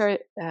 These are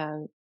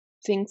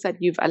things that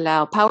you've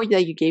allowed, power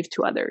that you gave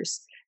to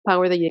others,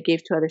 power that you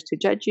gave to others to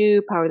judge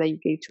you, power that you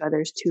gave to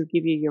others to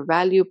give you your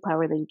value,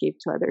 power that you gave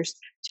to others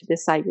to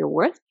decide your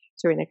worth.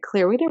 So we're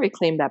going to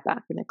reclaim that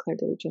back. We're going to clear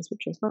the transmute,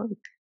 transform.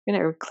 We're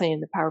going to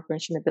reclaim the power,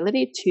 permission,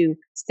 ability to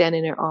stand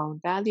in our own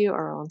value,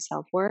 our own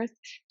self-worth,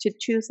 to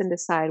choose and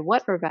decide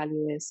what our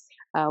value is,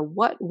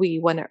 what we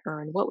want to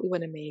earn, what we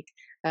want to make,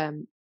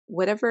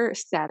 whatever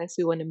status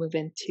we want to move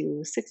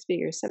into,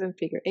 6-figure,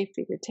 7-figure,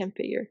 8-figure,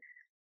 10-figure.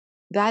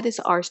 That is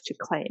ours to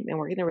claim, and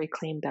we're going to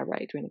reclaim that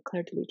right. We're going to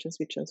clear, delete,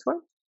 transmute,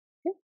 transform.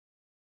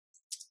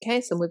 Okay,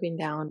 so moving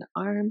down the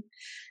arm.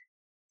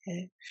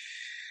 Okay.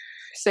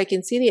 So I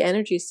can see the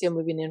energy still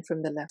moving in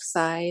from the left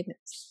side.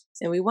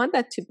 And we want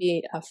that to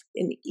be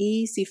an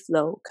easy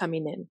flow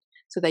coming in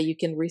so that you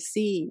can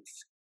receive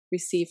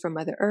from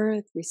Mother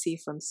Earth, receive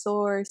from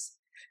Source,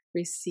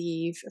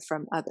 receive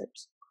from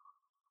others.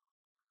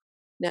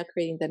 Now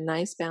creating the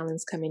nice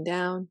balance coming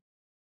down.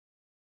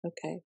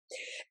 Okay.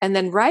 And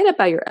then right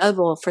about your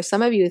elbow, for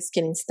some of you it's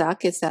getting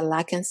stuck. It's that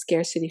lack and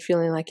scarcity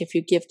feeling like if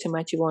you give too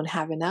much, you won't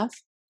have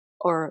enough.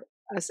 Or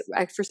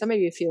for some of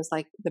you, it feels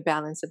like the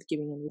balance of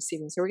giving and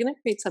receiving. So we're going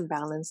to create some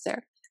balance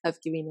there of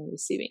giving and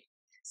receiving.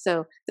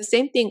 So the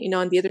same thing,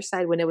 on the other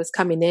side, when it was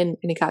coming in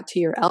and it got to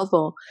your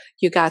elbow,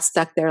 you got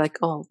stuck there like,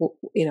 oh,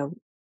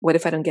 what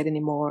if I don't get any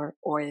more?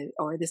 Or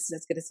this is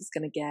as good as it's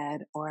going to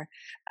get, or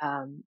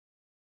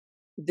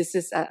this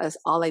is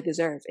all I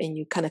deserve. And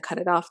you kind of cut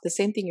it off. The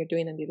same thing you're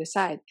doing on the other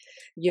side.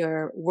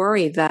 You're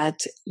worried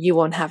that you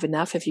won't have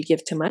enough if you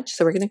give too much.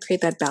 So we're going to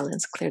create that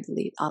balance. Clear,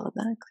 delete all of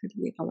that. Clear,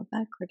 delete all of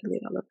that. Clear,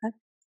 delete all of that.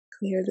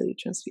 Clear, delete,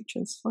 transmute,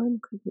 transform.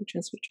 Clear, delete,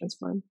 transmute,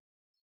 transform.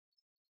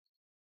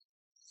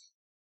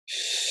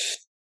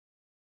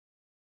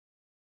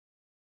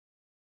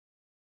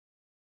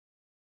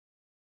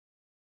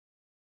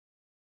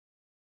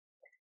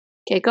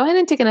 Okay, go ahead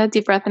and take another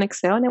deep breath and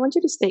exhale. And I want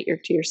you to state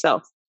to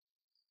yourself,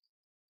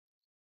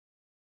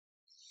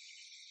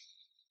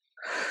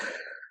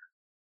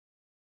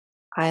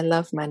 I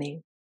love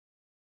money,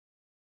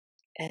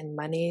 and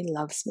money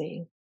loves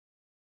me.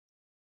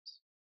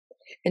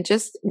 And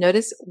just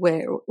notice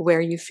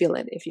where you feel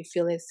it. If you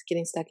feel it's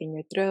getting stuck in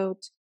your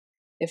throat,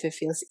 if it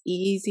feels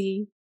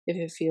easy, if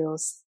it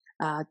feels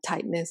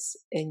tightness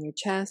in your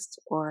chest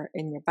or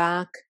in your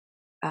back,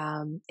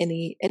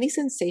 any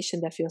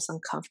sensation that feels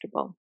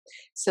uncomfortable.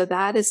 So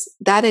that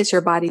is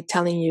your body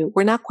telling you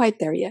we're not quite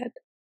there yet.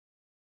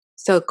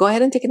 So go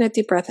ahead and take a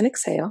deep breath and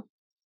exhale.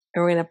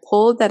 And we're going to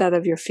pull that out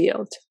of your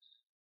field.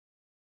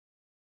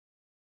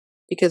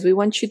 because we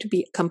want you to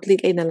be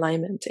completely in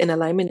alignment. And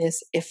alignment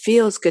is, it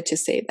feels good to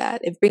say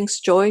that. It brings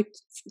joy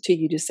to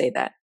you to say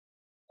that.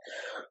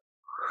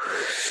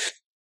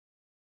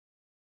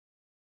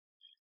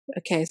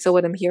 Okay, so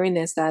what I'm hearing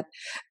is that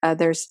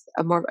there's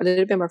a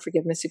little bit more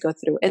forgiveness to go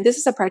through, and this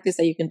is a practice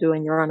that you can do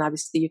on your own.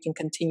 Obviously, you can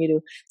continue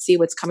to see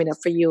what's coming up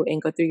for you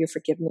and go through your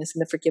forgiveness.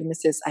 And the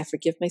forgiveness is, I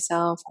forgive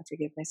myself, I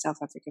forgive myself,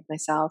 I forgive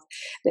myself.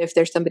 If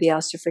there's somebody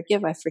else to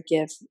forgive, I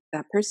forgive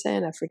that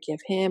person, I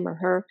forgive him or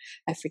her,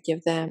 I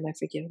forgive them, I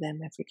forgive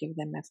them, I forgive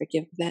them, I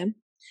forgive them.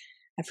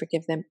 I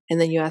forgive them. And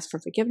then you ask for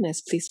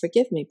forgiveness. Please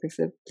forgive me.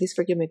 Please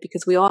forgive me,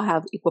 because we all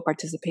have equal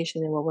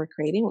participation in what we're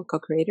creating. We're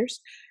co-creators.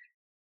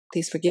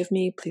 Please forgive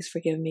me. Please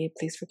forgive me.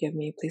 Please forgive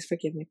me. Please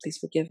forgive me. Please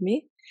forgive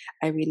me.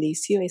 I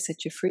release you. I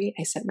set you free.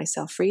 I set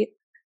myself free.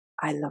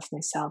 I love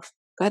myself.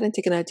 Go ahead and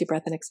take another deep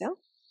breath and exhale.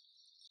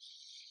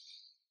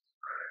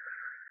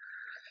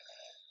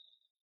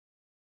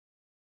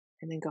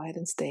 And then go ahead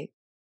and stay.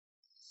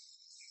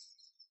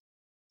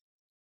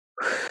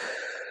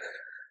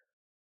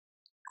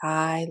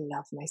 I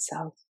love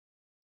myself.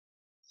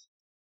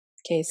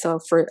 Okay, so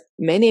for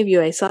many of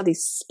you, I saw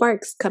these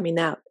sparks coming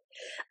out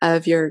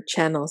of your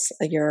channels,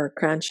 your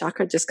crown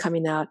chakra just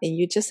coming out, and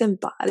you just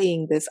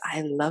embodying this,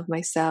 I love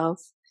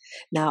myself.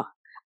 Now,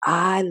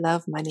 I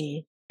love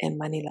money, and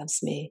money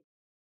loves me.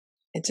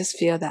 And just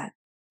feel that.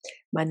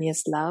 Money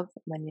is love,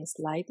 money is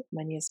light,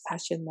 money is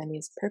passion, money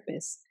is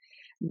purpose,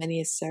 money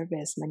is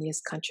service, money is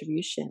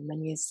contribution,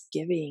 money is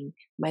giving,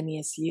 money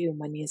is you,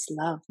 money is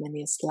love,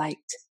 money is light.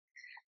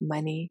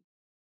 Money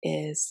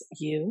is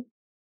you,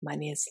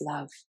 money is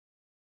love,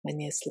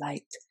 money is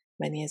light,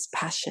 money is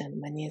passion,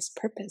 money is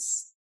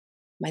purpose,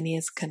 money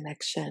is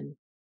connection,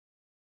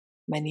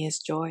 money is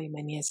joy,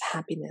 money is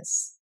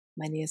happiness,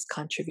 money is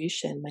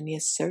contribution, money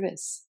is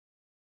service,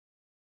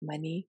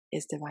 money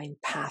is divine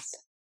path,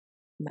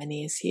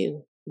 money is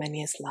you,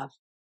 money is love.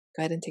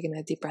 Go ahead and take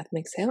another deep breath and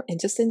exhale, and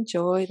just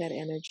enjoy that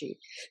energy.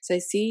 So I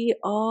see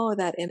all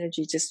that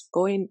energy just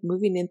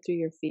moving in through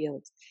your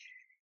field.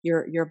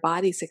 Your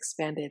body's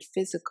expanded,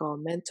 physical,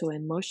 mental,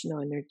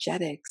 emotional,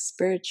 energetic,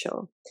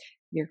 spiritual.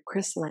 Your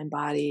crystalline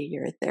body,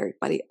 your etheric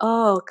body,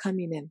 all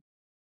coming in.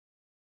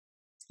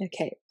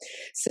 Okay,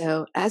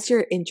 so as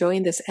you're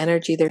enjoying this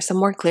energy, there's some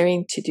more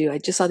clearing to do. I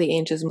just saw the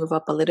angels move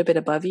up a little bit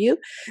above you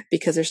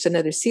because there's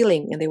another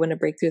ceiling and they want to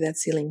break through that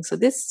ceiling. So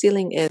this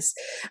ceiling is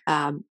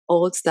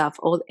old stuff,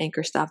 old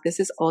anchor stuff.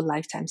 This is old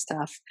lifetime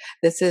stuff.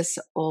 This is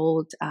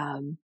old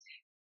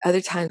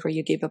other times where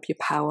you gave up your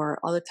power,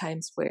 other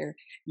times where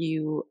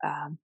you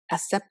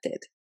accepted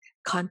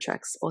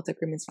contracts, oath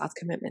agreements, vows,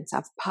 commitments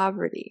of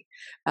poverty,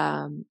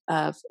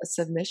 of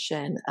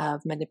submission,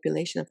 of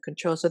manipulation, of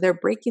control. So they're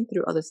breaking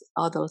through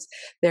all those.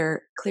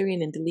 They're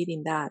clearing and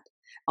deleting that.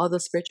 All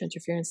those spiritual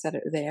interference that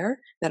are there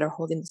that are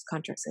holding these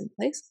contracts in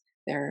place.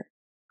 They're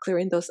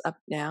clearing those up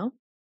now.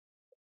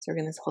 So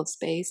we're going to hold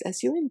space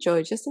as you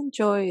enjoy. Just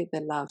enjoy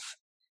the love.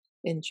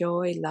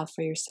 Enjoy love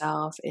for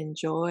yourself.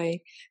 Enjoy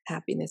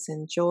happiness.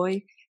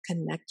 Enjoy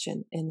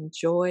connection.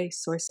 Enjoy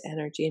source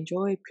energy.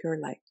 Enjoy pure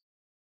light.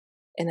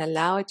 And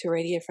allow it to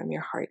radiate from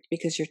your heart,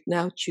 because you're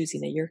now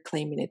choosing it. You're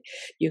claiming it.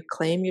 You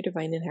claim your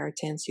divine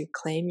inheritance. You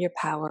claim your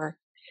power.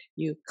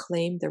 You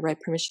claim the right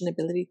permission,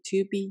 ability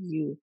to be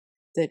you,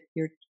 that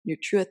your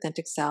true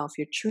authentic self,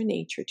 your true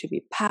nature, to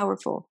be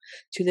powerful,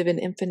 to live in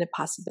infinite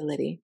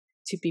possibility,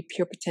 to be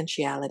pure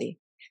potentiality,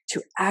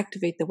 to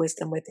activate the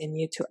wisdom within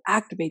you, to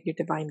activate your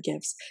divine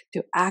gifts,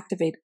 to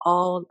activate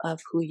all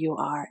of who you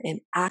are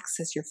and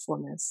access your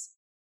fullness.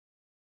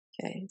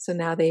 Okay, so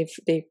now they've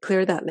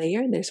cleared that layer,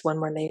 and there's one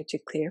more layer to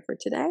clear for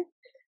today.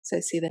 So I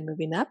see them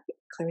moving up,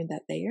 clearing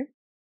that layer.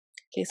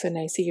 Okay, so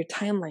now I see your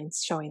timelines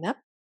showing up.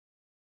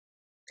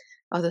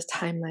 All those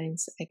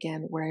timelines,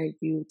 again, where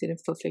you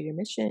didn't fulfill your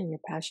mission, your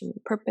passion,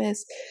 your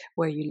purpose,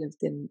 where you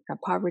lived in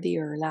poverty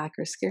or lack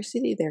or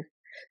scarcity,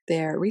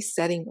 they're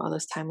resetting all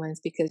those timelines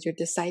because you're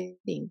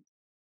deciding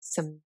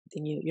something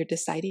new. You're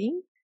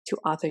deciding to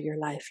author your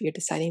life. You're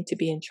deciding to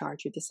be in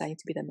charge. You're deciding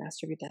to be the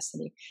master of your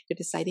destiny. You're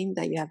deciding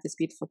that you have this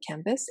beautiful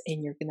canvas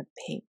and you're going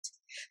to paint.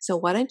 So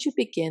why don't you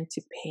begin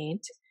to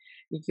paint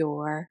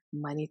your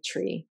money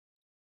tree?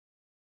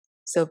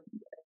 So,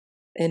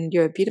 and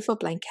your beautiful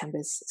blank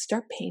canvas,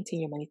 start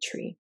painting your money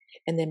tree.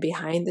 And then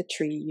behind the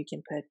tree, you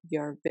can put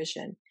your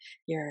vision,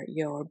 your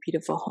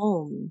beautiful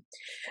home,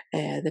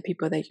 the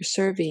people that you're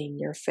serving,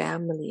 your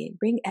family.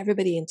 Bring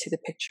everybody into the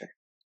picture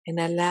and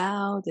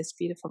allow this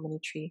beautiful money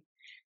tree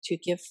to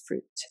give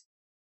fruit,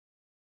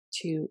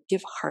 to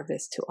give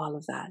harvest to all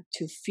of that,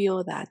 to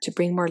feel that, to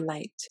bring more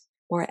light,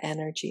 more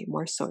energy,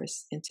 more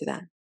source into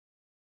that.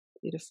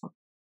 Beautiful.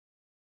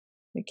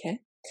 Okay.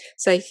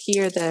 So I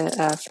hear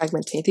the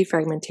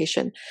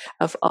fragmentation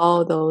of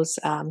all those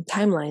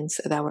timelines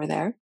that were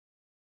there.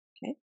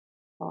 Okay.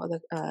 All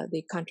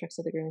the contracts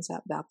of agreements,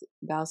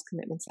 vows,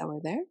 commitments that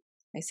were there.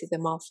 I see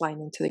them all flying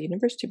into the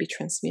universe to be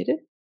transmuted.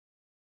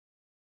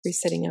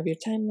 Resetting of your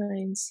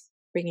timelines,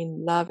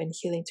 bringing love and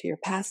healing to your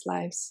past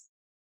lives.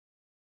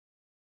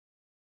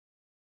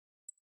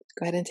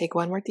 Go ahead and take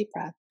one more deep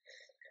breath.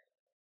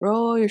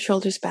 Roll your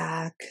shoulders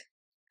back.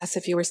 as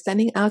if you were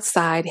standing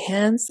outside,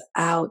 hands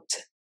out,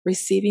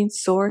 receiving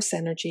source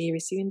energy,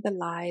 receiving the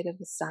light of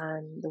the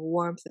sun, the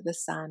warmth of the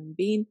sun,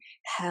 being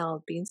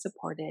held, being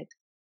supported,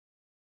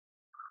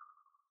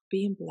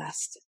 being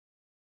blessed.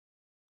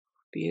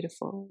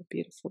 Beautiful,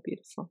 beautiful,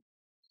 beautiful.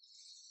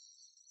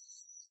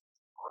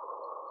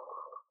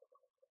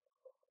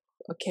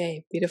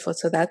 Okay, beautiful.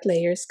 So that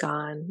layer is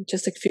gone.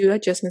 Just a few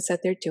adjustments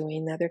that they're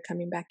doing. Now they're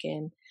coming back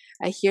in.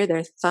 I hear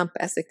their thump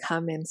as they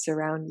come and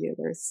surround you.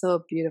 They're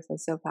so beautiful,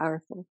 so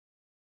powerful.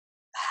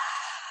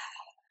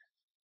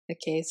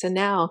 Okay, so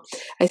now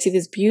I see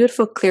this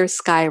beautiful clear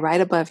sky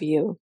right above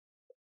you.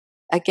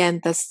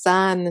 Again, the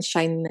sun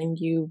shining on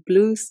you,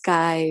 blue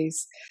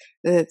skies,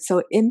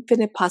 so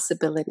infinite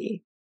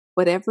possibility.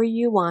 Whatever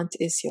you want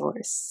is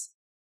yours.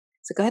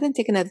 So go ahead and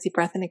take another deep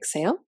breath and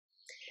exhale.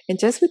 And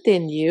just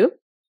within you,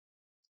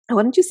 I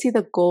want you to see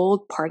the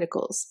gold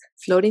particles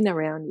floating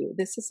around you.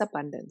 This is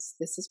abundance.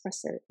 This is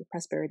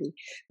prosperity.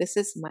 This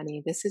is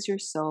money. This is your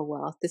soul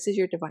wealth. This is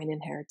your divine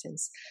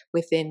inheritance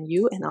within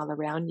you and all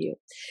around you.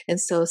 And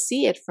so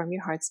see it from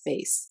your heart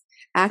space,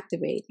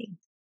 activating,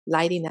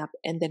 lighting up,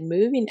 and then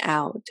moving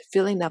out,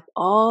 filling up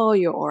all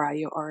your aura,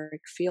 your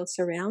auric field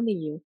surrounding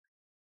you.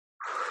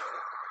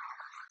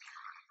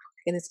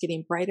 And it's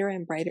getting brighter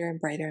and brighter and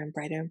brighter and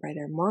brighter and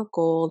brighter. More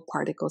gold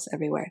particles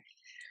everywhere.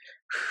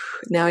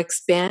 Now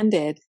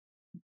expanded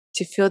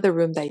to fill the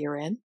room that you're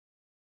in.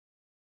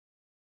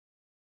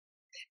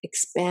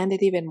 Expand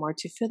it even more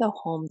to fill the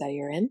home that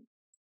you're in.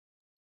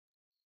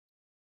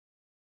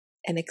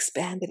 And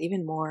expand it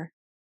even more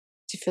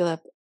to fill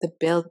up the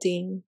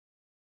building,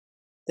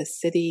 the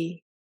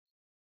city,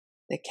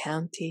 the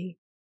county,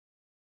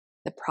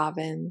 the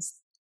province,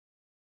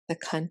 the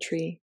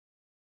country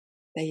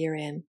that you're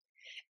in.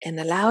 And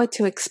allow it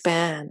to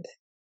expand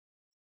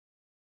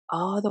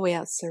all the way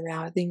out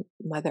surrounding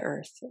Mother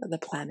Earth, the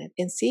planet.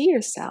 And see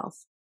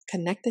yourself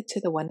connected to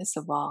the oneness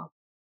of all.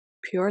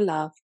 Pure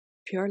love,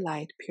 pure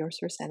light, pure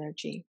source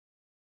energy.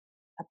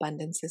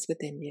 Abundance is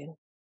within you.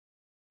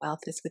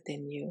 Wealth is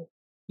within you.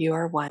 You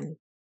are one.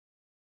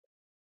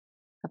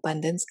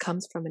 Abundance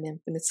comes from an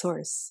infinite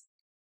source,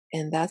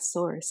 and that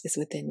source is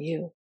within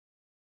you.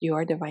 You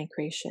are divine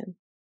creation.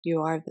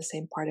 You are the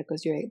same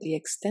particles. You're the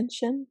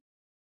extension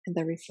and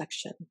the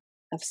reflection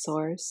of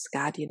source,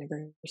 God,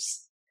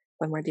 universe.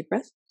 One more deep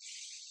breath.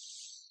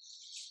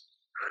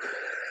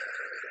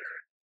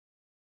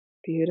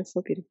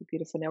 Beautiful, beautiful,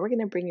 beautiful. Now we're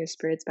going to bring your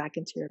spirits back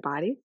into your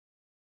body.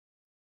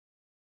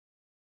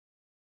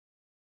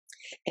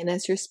 And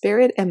as your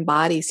spirit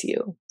embodies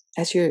you,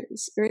 as your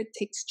spirit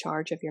takes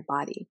charge of your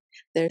body,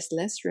 there's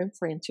less room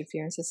for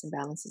interferences,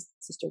 imbalances,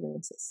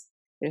 disturbances.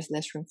 There's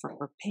less room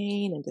for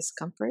pain and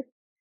discomfort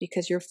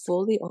because you're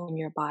fully on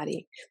your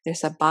body.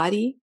 There's a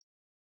body,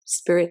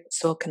 spirit,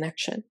 soul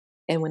connection.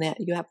 And when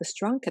you have a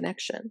strong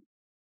connection,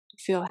 you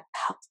feel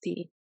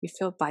healthy, you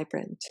feel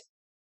vibrant.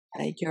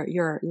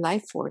 Your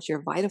life force,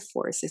 your vital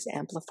force is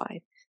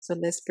amplified. So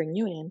let's bring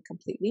you in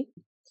completely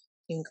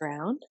in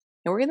ground.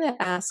 And we're going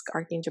to ask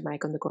Archangel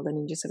Michael and the Golden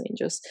Angels of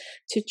Angels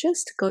to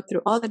just go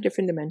through all the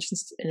different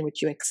dimensions in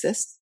which you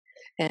exist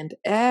and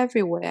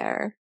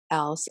everywhere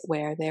else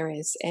where there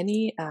is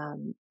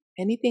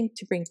anything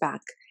to bring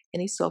back,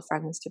 any soul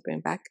fragments to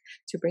bring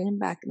them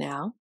back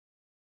now,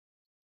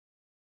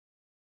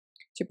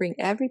 to bring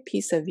every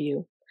piece of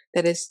you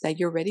that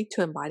you're ready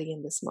to embody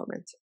in this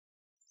moment.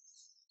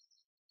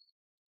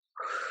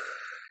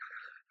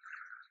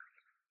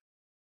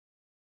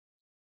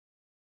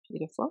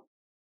 Beautiful.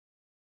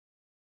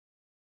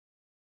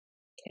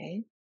 Okay.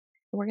 And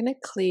we're going to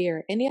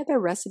clear any other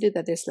residue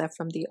that is left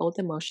from the old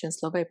emotions,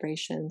 low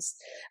vibrations,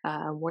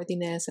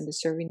 worthiness,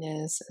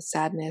 undeservingness,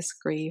 sadness,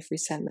 grief,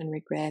 resentment,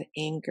 regret,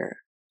 anger,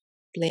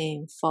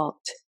 blame,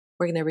 fault.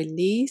 We're going to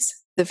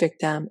release the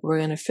victim. We're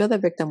going to fill the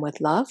victim with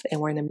love,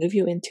 and we're going to move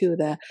you into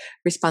the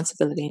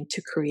responsibility,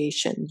 into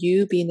creation,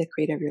 you being the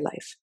creator of your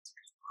life.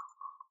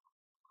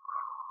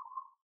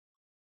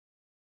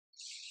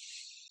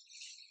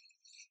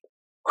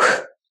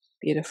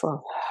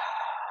 Beautiful.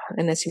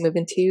 And as you move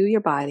into your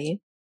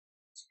body,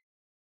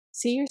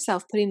 see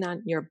yourself putting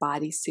on your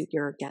bodysuit,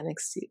 your organic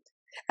suit,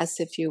 as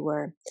if you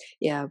were,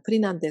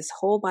 putting on this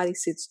whole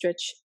bodysuit.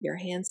 Stretch your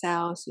hands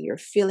out so you're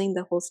feeling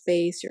the whole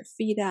space, your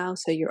feet out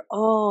so you're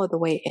all the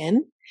way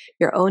in.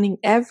 You're owning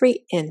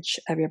every inch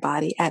of your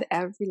body at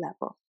every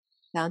level,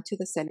 down to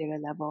the cellular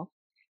level,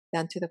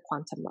 down to the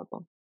quantum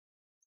level.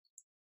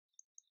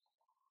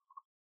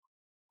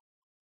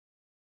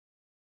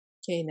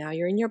 Okay, now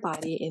you're in your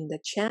body and the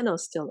channel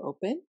is still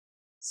open.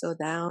 So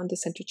down the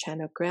center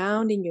channel,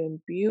 grounding you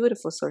in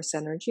beautiful source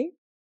energy.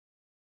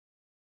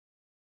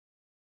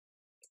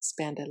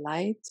 Expanded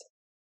light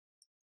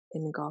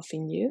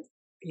engulfing you.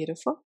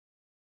 Beautiful.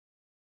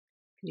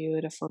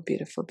 Beautiful,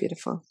 beautiful,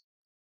 beautiful.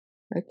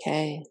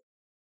 Okay.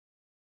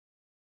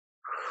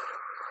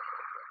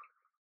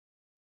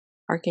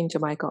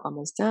 Archangel Michael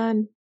almost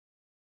done.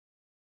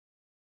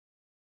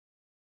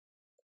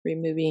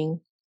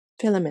 Removing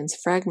filaments,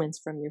 fragments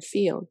from your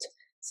field,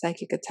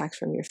 psychic attacks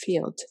from your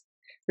field.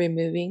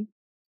 Removing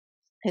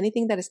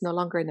Anything that is no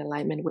longer in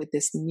alignment with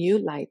this new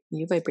light,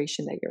 new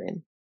vibration that you're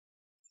in.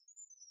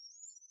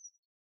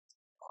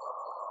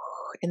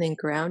 And then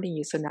grounding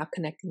you. So now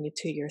connecting you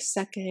to your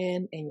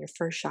second and your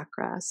first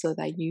chakra so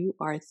that you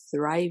are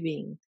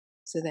thriving,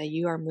 so that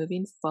you are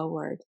moving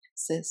forward,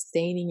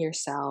 sustaining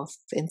yourself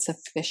in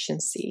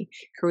sufficiency,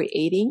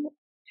 creating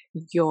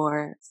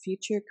your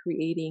future,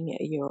 creating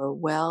your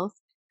wealth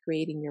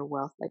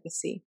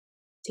legacy,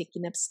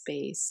 taking up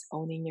space,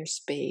 owning your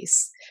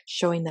space,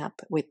 showing up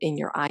within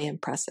your I am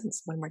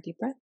presence. One more deep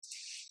breath.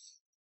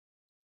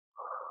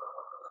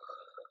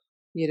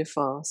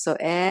 Beautiful. So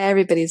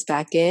everybody's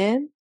back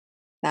in.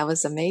 That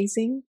was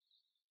amazing.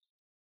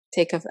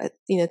 Take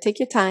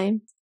your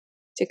time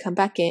to come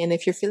back in.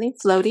 If you're feeling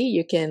floaty,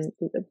 you can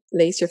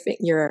lace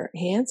your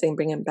hands and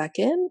bring them back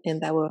in, and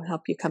that will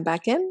help you come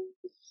back in.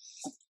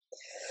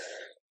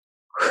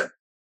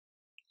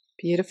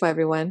 Beautiful,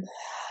 everyone.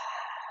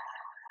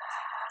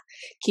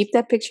 Keep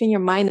that picture in your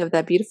mind of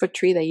that beautiful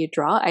tree that you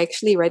draw. I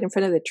actually, right in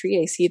front of the tree,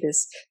 I see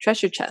this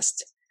treasure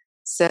chest.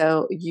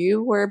 So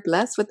you were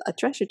blessed with a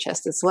treasure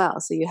chest as well.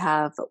 So you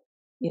have,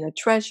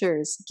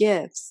 treasures,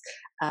 gifts,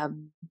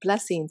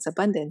 blessings,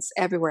 abundance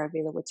everywhere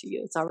available to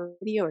you. It's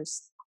already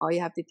yours. All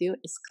you have to do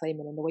is claim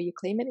it. And the way you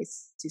claim it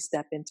is to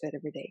step into it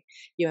every day.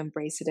 You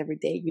embrace it every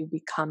day. You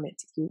become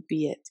it. You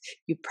be it.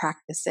 You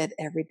practice it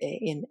every day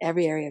in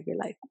every area of your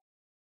life.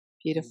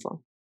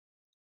 Beautiful.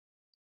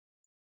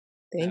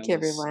 Thank you,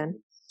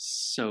 everyone.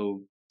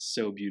 So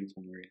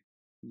beautiful, Maria.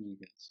 Oh,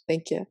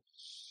 thank you.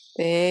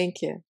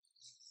 Thank you.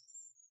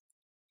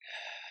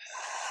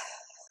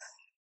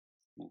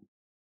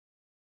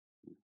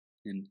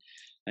 And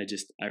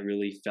I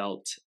really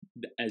felt,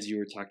 as you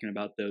were talking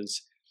about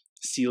those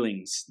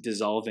ceilings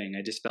dissolving,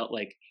 I just felt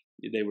like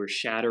they were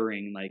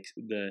shattering, like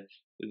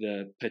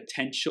the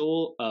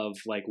potential of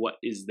like what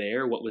was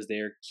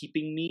there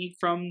keeping me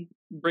from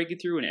breaking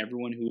through, and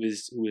everyone who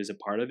is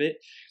a part of it,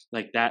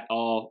 like that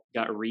all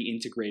got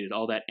reintegrated,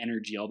 all that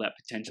energy, all that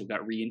potential got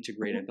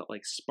reintegrated. I felt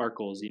like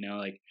sparkles,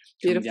 like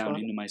coming down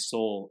into my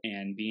soul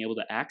and being able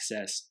to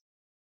access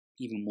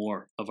even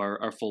more of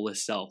our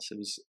fullest selves. It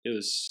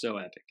was so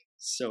epic.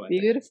 So epic.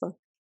 Beautiful.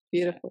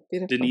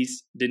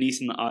 Denise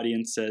in the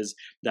audience says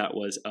that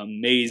was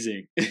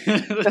amazing.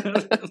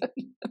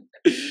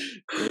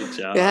 Great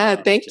job. Yeah,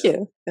 thank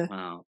you. Yeah.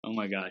 Wow. Oh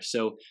my gosh.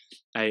 So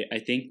I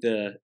think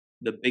the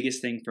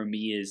biggest thing for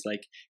me is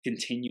like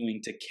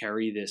continuing to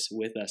carry this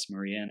with us,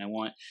 Maria. And I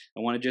want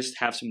to just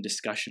have some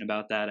discussion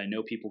about that. I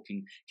know people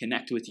can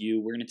connect with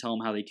you. We're going to tell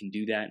them how they can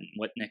do that and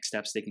what next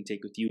steps they can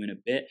take with you in a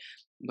bit.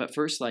 But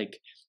first, like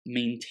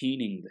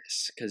maintaining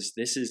this, because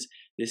this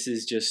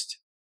is just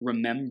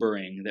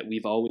remembering that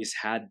we've always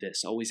had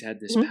this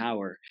mm-hmm.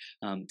 power.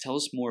 Tell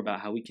us more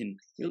about how we can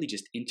really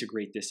just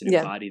integrate this and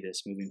embody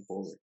this moving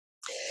forward.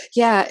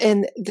 Yeah,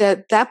 and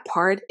that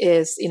part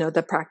is,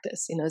 the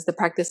practice, is the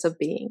practice of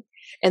being.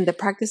 And the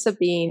practice of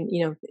being,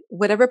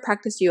 whatever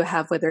practice you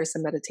have, whether it's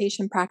a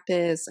meditation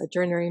practice, a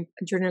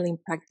journaling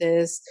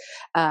practice,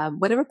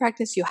 whatever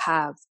practice you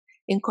have,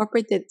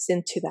 incorporate this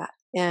into that.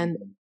 And,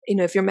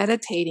 if you're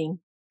meditating,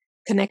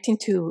 connecting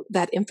to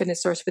that infinite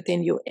source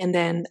within you, and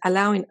then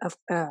allowing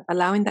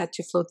that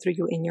to flow through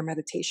you in your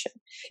meditation.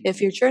 If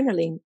you're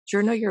journaling,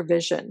 journal your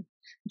vision.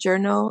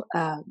 Journal,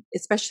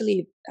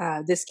 especially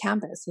this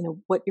canvas,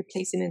 what you're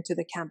placing into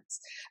the canvas,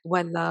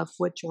 what love,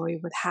 what joy,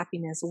 what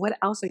happiness, what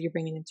else are you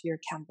bringing into your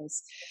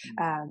canvas?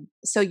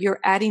 So you're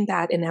adding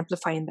that and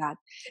amplifying that.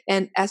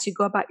 And as you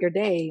go about your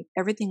day,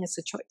 everything is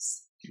a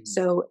choice. Mm-hmm.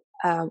 So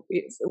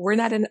we're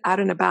not out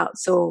and about,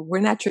 so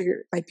we're not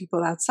triggered by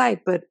people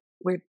outside, but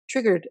we're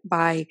triggered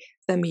by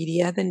the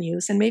media, the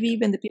news, and maybe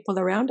even the people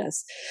around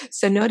us.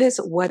 So notice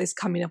what is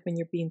coming up when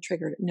you're being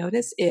triggered.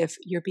 Notice if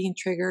you're being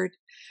triggered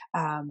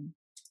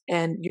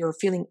and you're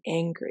feeling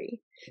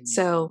angry. Mm-hmm.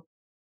 So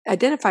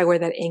identify where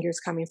that anger is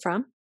coming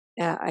from,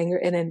 anger,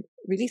 and then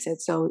release it.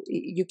 So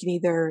you can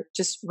either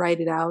just write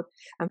it out.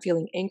 I'm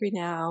feeling angry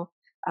now.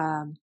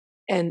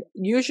 And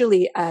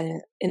usually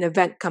an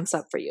event comes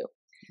up for you.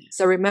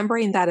 So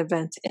remembering that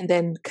event and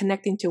then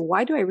connecting to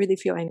why do I really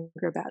feel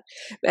anger about?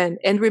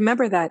 And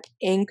remember that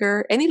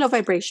anger, any low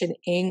vibration,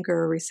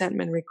 anger,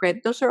 resentment,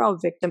 regret, those are all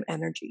victim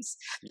energies.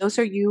 Those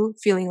are you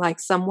feeling like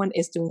someone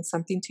is doing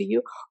something to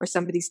you or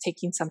somebody's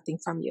taking something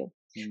from you.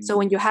 Mm-hmm. So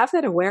when you have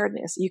that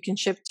awareness, you can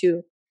shift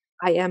to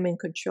I am in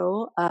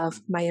control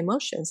of my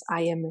emotions.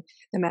 I am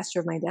the master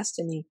of my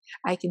destiny.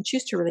 I can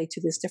choose to relate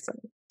to this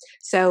differently.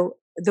 So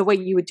the way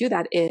you would do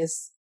that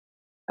is,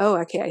 oh,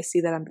 okay, I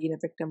see that I'm being a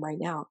victim right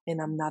now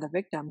and I'm not a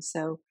victim.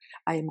 So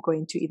I am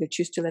going to either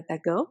choose to let that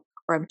go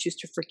or I'm choose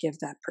to forgive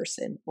that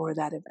person or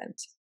that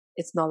event.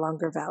 It's no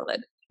longer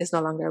valid. It's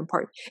no longer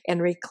important.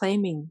 And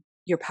reclaiming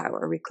your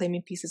power,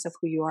 reclaiming pieces of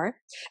who you are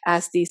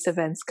as these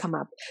events come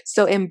up.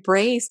 So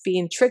embrace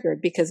being triggered,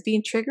 because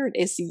being triggered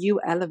is you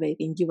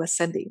elevating, you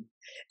ascending.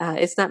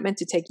 It's not meant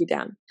to take you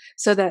down.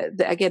 So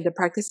again, the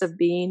practice of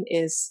being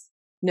is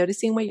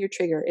noticing what your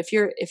trigger.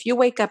 If you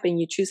wake up and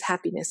you choose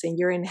happiness and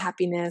you're in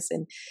happiness,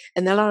 and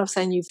then all of a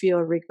sudden you feel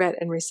regret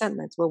and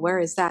resentment, well, where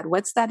is that?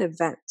 What's that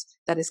event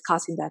that is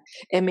causing that?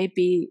 It may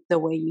be the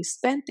way you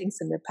spent things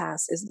in the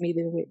past. Is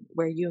maybe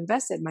where you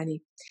invested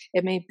money.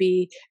 It may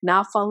be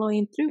not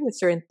following through with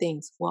certain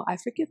things. Well, I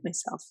forgive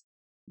myself.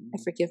 I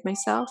forgive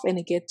myself, and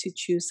I get to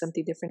choose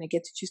something different. I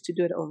get to choose to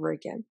do it over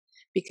again,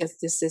 because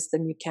this is the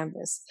new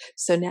canvas.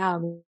 So now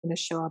I'm going to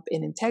show up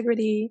in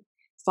integrity,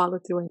 follow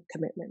through, and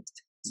commitment.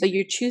 So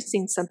you're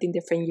choosing something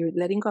different. You're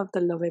letting go of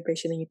the low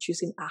vibration, and you're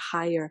choosing a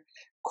higher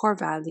core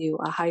value,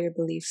 a higher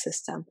belief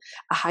system,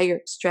 a higher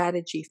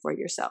strategy for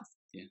yourself.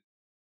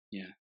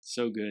 Yeah.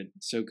 So good.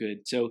 So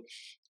good. So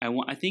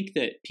I think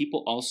that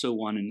people also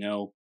want to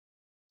know,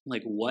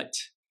 like, what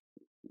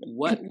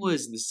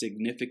was the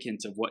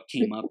significance of what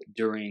came up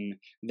during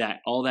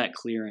all that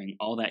clearing,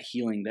 all that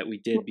healing that we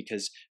did,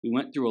 because we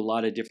went through a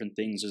lot of different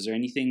things. Was there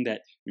anything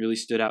that really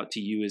stood out to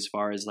you as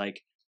far as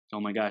like, oh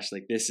my gosh,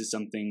 like this is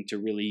something to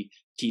really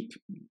keep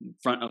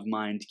front of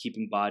mind, to keep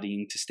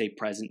embodying, to stay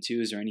present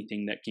to? Is there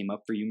anything that came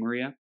up for you,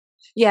 Maria?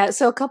 Yeah.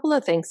 So a couple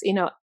of things,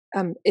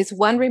 is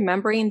one,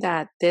 remembering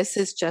that this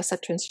is just a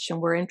transition.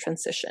 We're in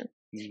transition.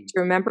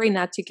 Remembering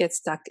not to get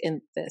stuck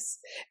in this,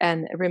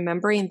 and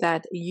remembering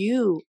that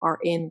you are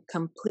in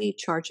complete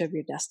charge of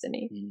your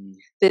destiny.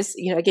 This,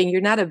 again,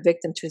 you're not a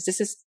victim to this. This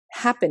is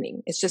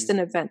happening. It's just an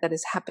event that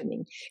is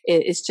happening.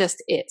 It's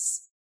just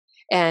is.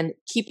 And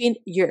keeping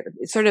your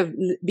sort of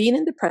being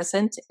in the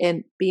present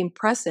and being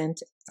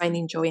present,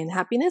 finding joy and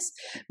happiness,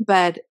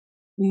 but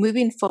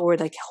moving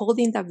forward, like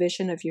holding that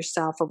vision of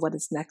yourself of what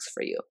is next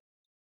for you.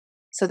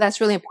 So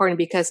that's really important,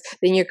 because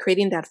then you're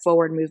creating that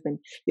forward movement.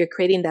 You're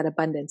creating that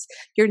abundance.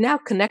 You're now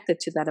connected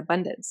to that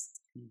abundance.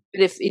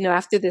 But if,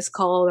 after this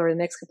call or the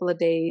next couple of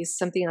days,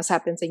 something else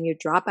happens and you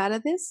drop out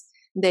of this,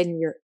 then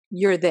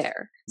you're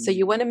there. So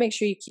you want to make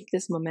sure you keep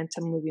this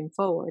momentum moving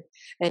forward.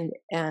 And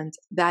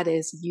that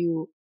is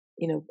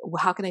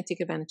how can I take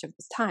advantage of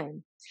this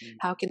time?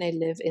 How can I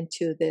live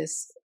into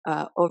this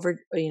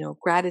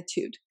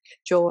gratitude,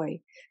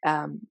 joy?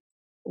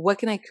 What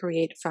can I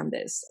create from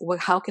this?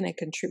 How can I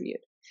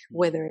contribute?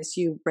 Whether it's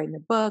you writing a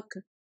book,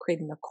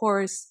 creating a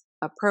course,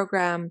 a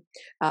program,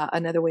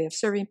 another way of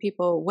serving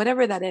people,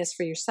 whatever that is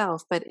for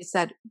yourself, but it's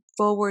that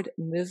forward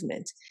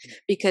movement.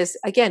 Because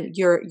again,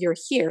 you're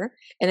here,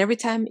 and every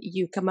time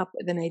you come up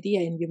with an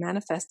idea and you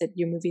manifest it,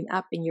 you're moving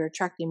up and you're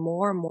attracting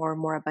more and more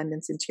and more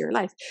abundance into your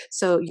life.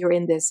 So you're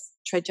in this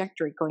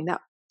trajectory going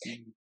up.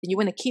 And you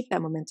want to keep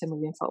that momentum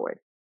moving forward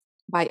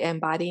by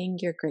embodying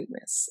your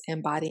greatness,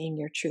 embodying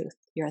your truth,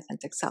 your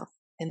authentic self.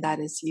 And that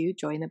is you,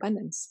 joy, and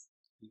abundance.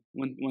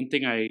 One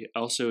thing I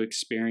also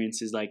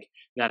experience is like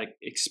that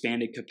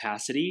expanded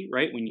capacity,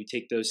 right? When you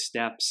take those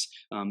steps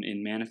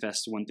and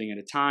manifest one thing at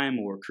a time,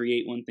 or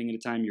create one thing at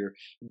a time, you're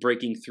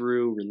breaking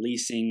through,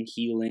 releasing,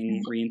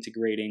 healing,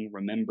 reintegrating,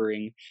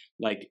 remembering,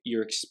 like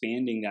you're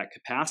expanding that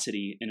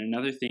capacity. And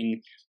another thing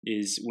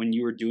is when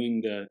you were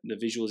doing the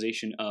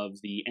visualization of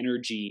the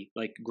energy,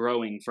 like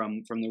growing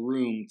from the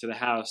room to the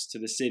house, to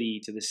the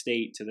city, to the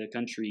state, to the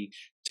country,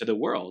 to the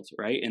world,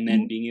 right? And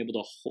then being able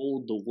to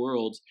hold the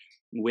world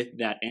with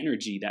that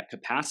energy, that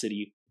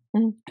capacity.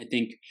 I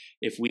think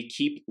if we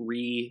keep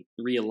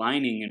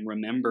realigning and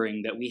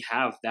remembering that we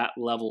have that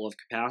level of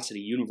capacity,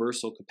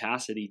 universal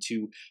capacity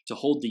to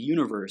hold the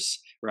universe,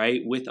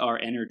 right, with our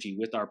energy,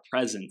 with our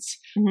presence,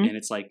 and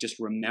it's like just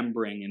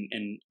remembering,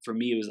 and for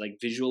me it was like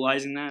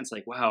visualizing that. It's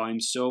like, wow, I'm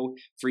so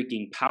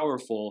freaking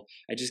powerful.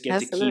 I just get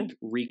to keep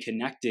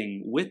reconnecting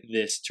with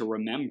this to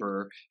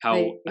remember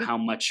how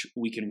much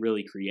we can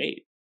really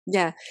create.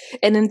 Yeah.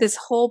 And in this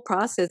whole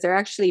process, there are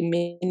actually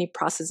many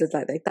processes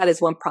that is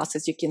one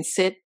process. You can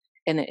sit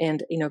and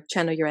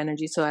channel your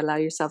energy. So allow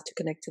yourself to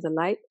connect to the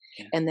light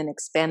and then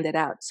expand it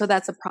out. So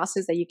that's a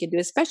process that you can do,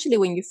 especially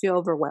when you feel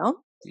overwhelmed,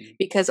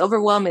 because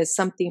overwhelm is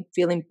something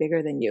feeling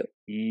bigger than you.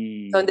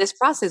 So in this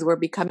process, we're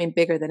becoming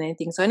bigger than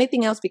anything. So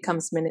anything else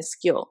becomes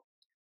minuscule.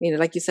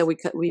 Like you said,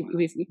 we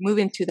move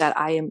into that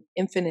I am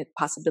infinite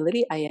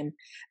possibility. I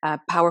am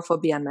powerful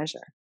beyond measure.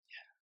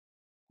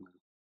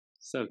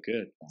 So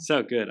good.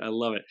 So good. I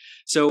love it.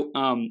 So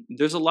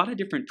there's a lot of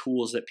different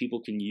tools that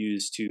people can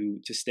use to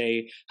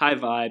stay high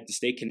vibe, to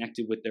stay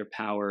connected with their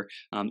power.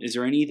 Is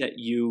there any that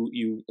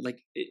you like?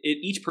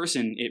 Each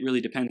person, it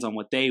really depends on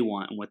what they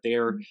want and what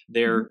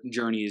their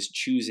journey is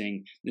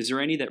choosing. Is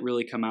there any that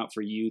really come out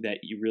for you that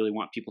you really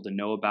want people to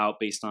know about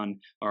based on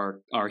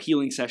our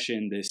healing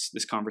session,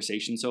 this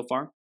conversation so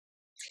far?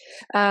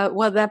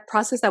 Well, that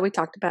process that we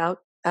talked about.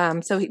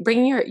 So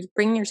bringing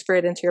your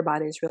spirit into your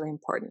body is really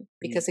important,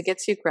 because it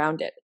gets you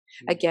grounded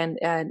again,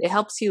 and it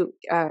helps you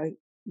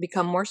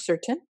become more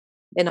certain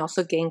and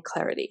also gain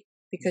clarity,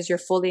 because you're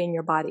fully in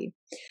your body.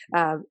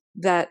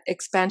 That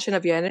expansion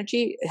of your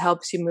energy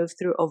helps you move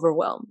through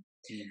overwhelm.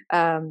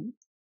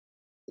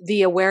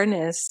 The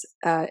awareness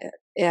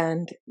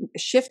and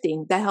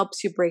shifting, that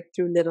helps you break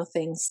through little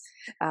things.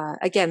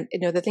 Again,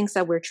 the things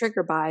that we're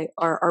triggered by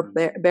are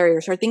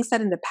barriers, or things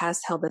that in the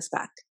past held us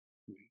back.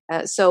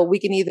 So we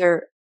can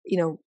either,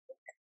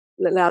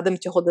 allow them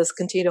to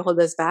continue to hold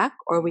us back,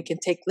 or we can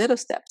take little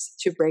steps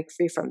to break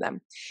free from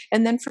them.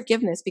 And then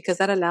forgiveness, because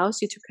that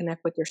allows you to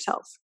connect with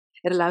yourself.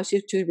 It allows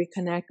you to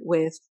reconnect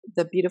with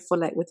the beautiful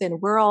light within.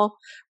 We're all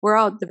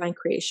divine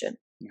creation.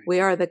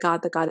 We are the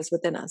God is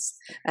within us.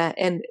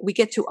 And we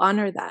get to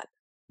honor that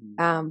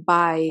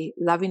by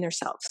loving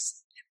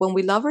ourselves. When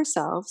we love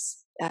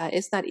ourselves,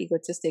 it's not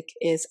egotistic,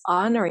 is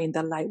honoring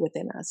the light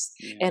within us.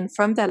 Yeah. And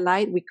from that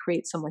light, we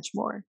create so much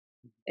more.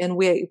 And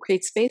we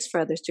create space for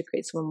others to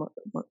create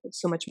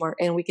so much more.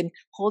 And we can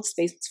hold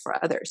space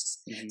for others.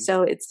 Mm-hmm.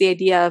 So it's the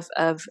idea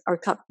of our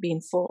cup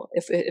being full.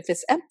 If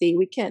it's empty,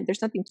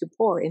 there's nothing to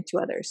pour into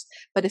others.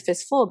 But if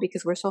it's full,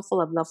 because we're so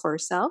full of love for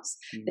ourselves,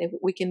 then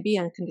we can be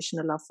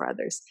unconditional love for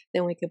others.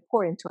 Then we can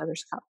pour into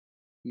others' cup.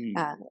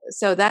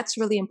 So that's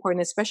really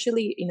important,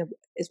 especially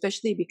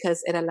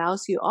because it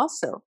allows you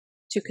also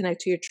to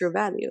connect to your true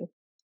value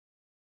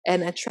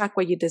and attract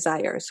what you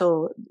desire.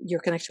 So your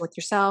connection with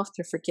yourself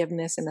through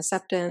forgiveness and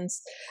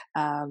acceptance,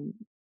 and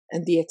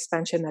the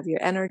expansion of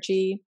your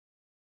energy,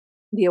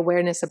 the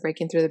awareness of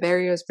breaking through the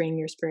barriers, bringing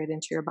your spirit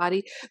into your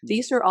body.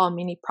 These are all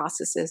mini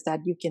processes that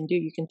you can do.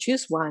 You can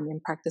choose one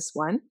and practice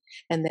one,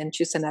 and then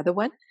choose another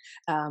one.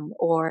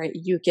 Or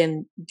you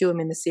can do them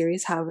in the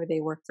series, however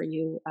they work for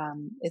you.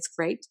 It's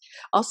great.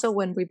 Also,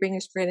 when we bring our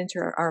spirit into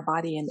our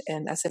body,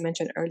 and as I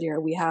mentioned earlier,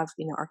 we have,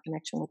 our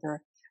connection with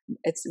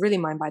it's really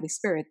mind, body,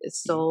 spirit.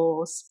 It's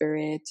soul,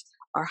 spirit,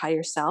 our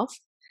higher self.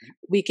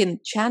 We can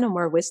channel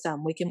more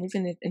wisdom. We can move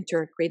into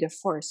our creative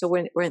force. So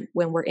when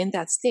we're in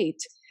that state,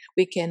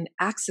 we can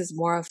access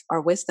more of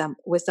our wisdom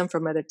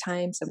from other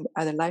times and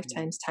other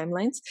lifetimes,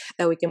 timelines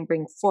that we can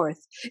bring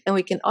forth. And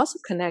we can also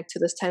connect to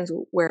those times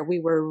where we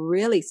were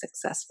really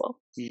successful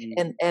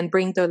and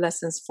bring those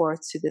lessons forth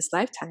to this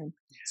lifetime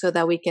so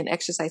that we can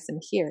exercise them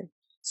here.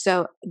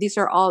 So these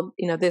are all,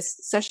 this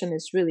session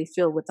is really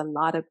filled with a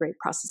lot of great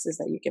processes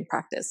that you can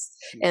practice,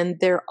 and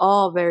they're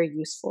all very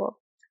useful.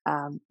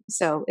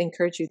 So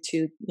encourage you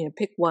to,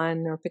 pick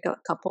one or pick a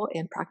couple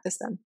and practice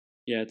them.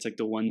 Yeah, it's like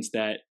the ones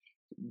that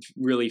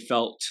really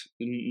felt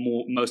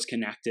most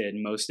connected,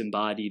 most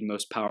embodied,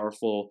 most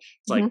powerful.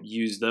 It's like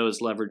use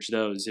those, leverage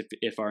those.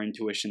 If our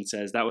intuition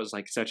says that was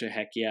like such a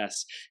heck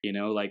yes,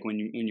 like when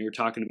you were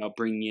talking about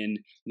bringing in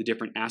the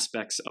different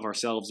aspects of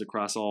ourselves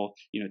across all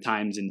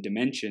times and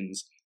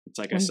dimensions. It's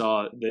like I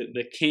saw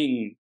the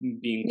king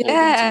being pulled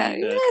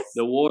into me,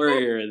 the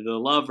warrior, the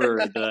lover,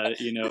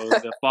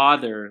 the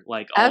father,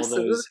 like all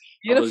those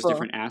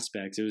different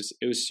aspects. It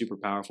was super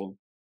powerful.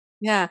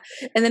 Yeah.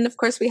 And then, of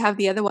course, we have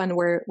the other one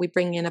where we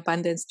bring in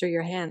abundance through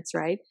your hands,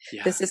 right?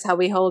 Yeah. This is how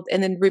we hold,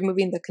 and then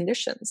removing the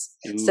conditions.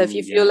 Ooh, so if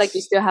you feel like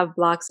you still have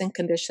blocks and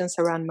conditions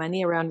around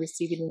money, around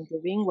receiving and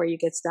giving, where you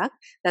get stuck,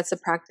 that's a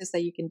practice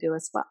that you can do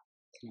as well.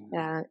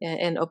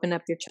 And open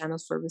up your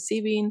channels for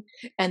receiving.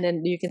 And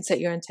then you can set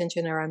your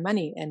intention around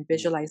money and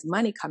visualize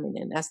money coming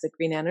in as the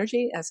green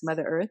energy, as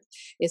Mother Earth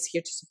is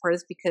here to support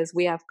us, because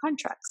we have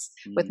contracts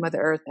with Mother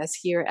Earth as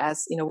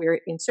we're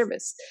in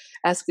service.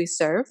 As we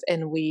serve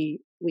and we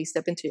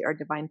step into our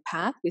divine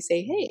path, we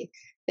say, hey,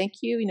 thank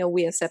you.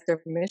 We accept our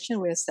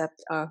permission. We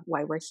accept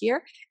why we're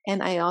here.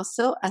 And I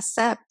also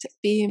accept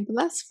being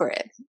blessed for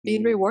it,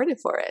 being rewarded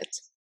for it.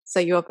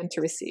 So you're open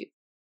to receive.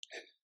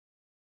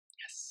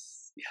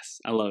 Yes,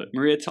 I love it.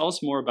 Maria, tell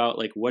us more about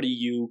what are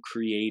you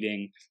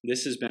creating?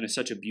 This has been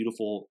such a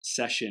beautiful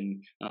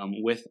session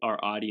with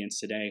our audience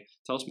today.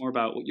 Tell us more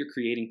about what you're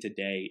creating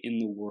today in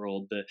the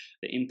world, the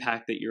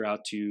impact that you're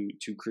out to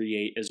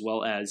create, as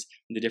well as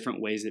the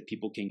different ways that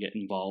people can get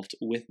involved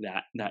with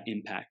that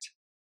impact.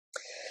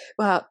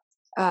 Well,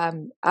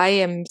 I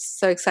am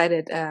so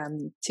excited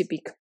to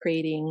be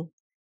creating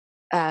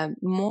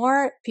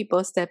more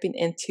people stepping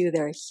into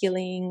their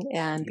healing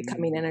and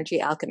becoming energy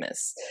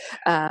alchemists.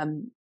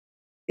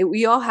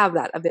 We all have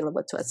that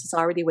available to us. It's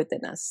already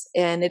within us,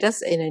 and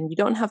you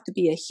don't have to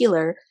be a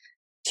healer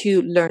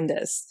to learn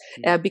this,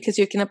 because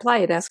you can apply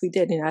it as we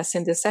did. As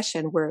in this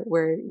session where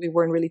we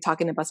weren't really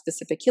talking about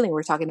specific healing.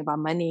 We're talking about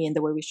money and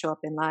the way we show up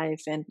in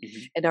life and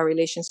our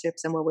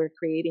relationships and what we're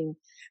creating.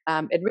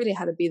 It really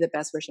had to be the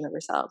best version of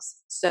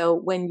ourselves. So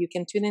when you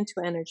can tune into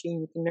energy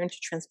and you can learn to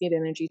transmute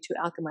energy, to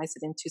alchemize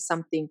it into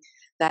something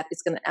that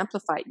is going to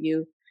amplify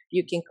you,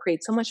 you can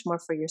create so much more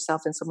for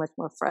yourself and so much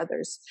more for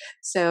others.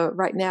 So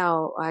right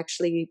now,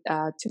 actually,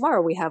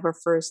 tomorrow we have our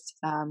first,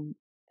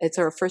 it's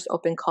our first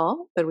open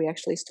call, but we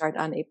actually start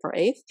on April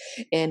 8th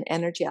in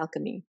energy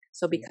alchemy.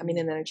 So becoming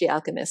an energy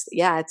alchemist.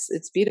 Yeah,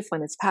 it's beautiful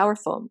and it's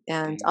powerful.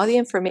 And all the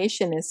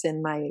information is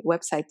in my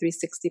website,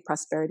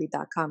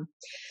 360prosperity.com.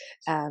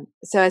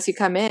 So as you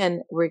come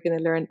in, we're going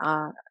to learn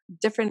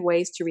different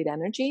ways to read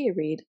energy.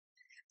 Read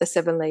the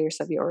 7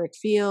 layers of your auric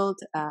field,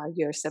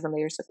 your 7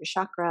 layers of your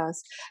chakras,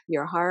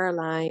 your hara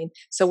line.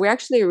 So we're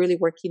actually really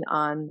working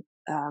on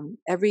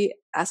every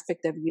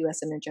aspect of you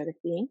as an energetic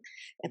being,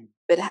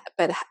 but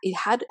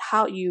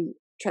how you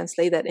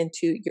translate that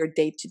into your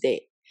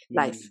day-to-day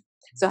life.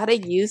 So how to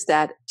use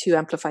that to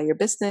amplify your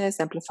business,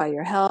 amplify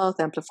your health,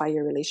 amplify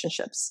your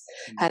relationships,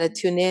 how to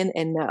tune in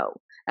and know.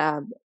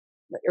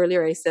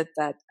 earlier I said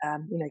that,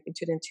 you can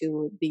tune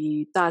into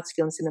the thoughts,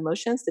 feelings, and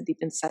emotions, the deep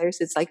desires.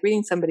 It's like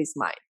reading somebody's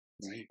mind.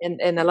 Right.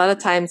 And a lot of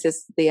times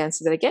it's the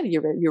answer that I get,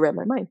 you read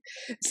my mind.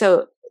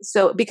 So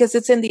because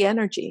it's in the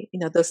energy,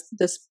 those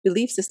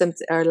belief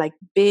systems are like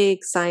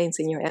big signs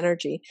in your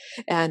energy.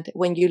 And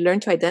when you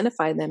learn to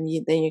identify them,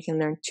 then you can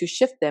learn to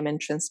shift them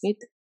and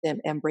transmute them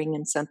and bring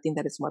in something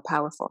that is more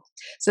powerful.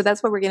 So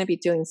that's what we're going to be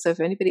doing. So if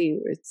anybody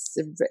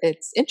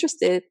it's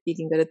interested, you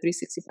can go to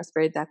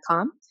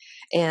 360prosperity.com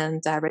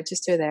and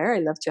register there.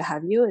 I'd love to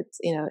have you.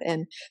 It's,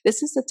 and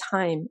this is the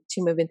time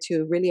to move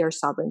into really our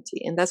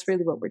sovereignty. And that's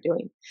really what we're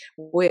doing.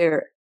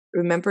 We're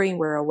remembering,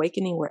 we're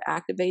awakening, we're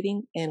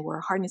activating, and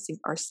we're harnessing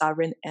our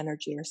sovereign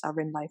energy, our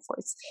sovereign life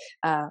force,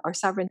 our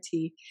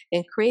sovereignty,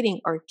 and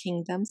creating our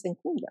kingdoms and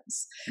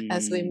queendoms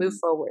as we move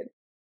forward.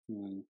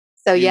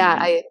 So so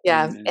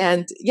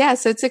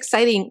it's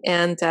exciting,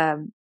 and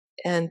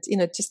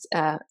just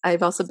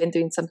I've also been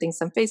doing some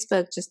things on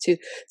Facebook just to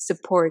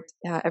support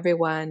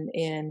everyone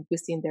in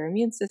boosting their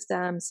immune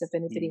systems. If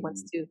anybody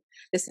wants to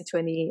listen to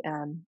any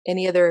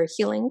other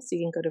healings,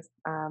 you can go to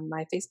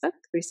my Facebook,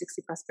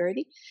 360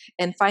 Prosperity,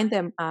 and find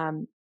them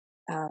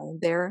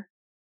there.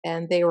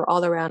 And they were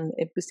all around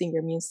boosting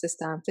your immune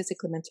system,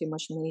 physically, mentally,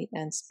 emotionally,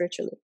 and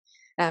spiritually.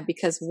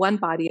 Because one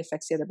body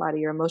affects the other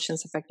body, your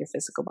emotions affect your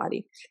physical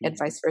body, and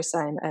vice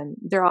versa, and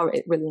they're all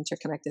really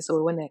interconnected. So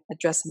we want to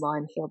address them all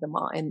and heal them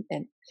all, and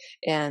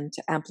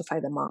amplify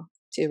them all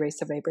to raise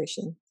the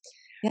vibration.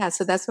 Yeah,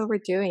 so that's what we're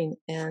doing.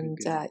 And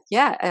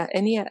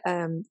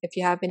if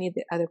you have any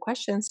other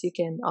questions, you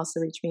can also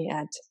reach me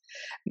at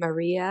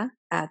Maria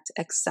at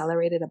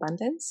Accelerated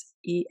Abundance,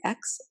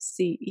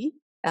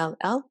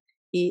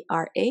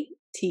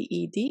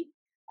 EXCELLERATED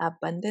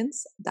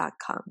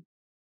abundance.com.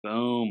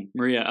 Boom.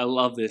 Maria, I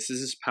love this. This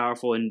is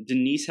powerful. And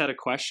Denise had a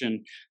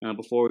question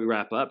before we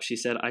wrap up. She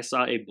said, I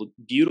saw a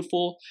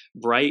beautiful,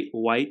 bright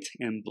white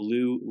and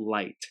blue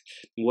light.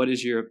 What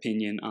is your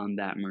opinion on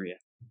that, Maria?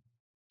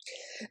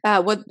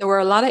 There were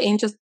a lot of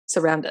angels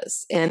around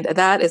us, and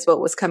that is what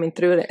was coming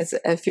through.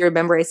 If you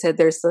remember, I said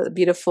there's a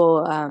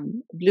beautiful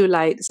blue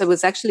light. So it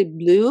was actually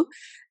blue.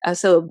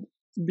 So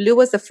blue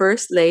was the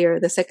first layer.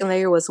 The second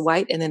layer was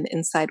white, and then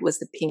inside was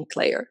the pink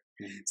layer.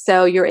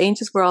 So your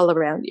angels were all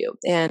around you,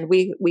 and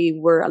we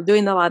were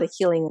doing a lot of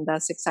healing, and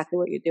that's exactly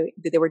what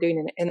they were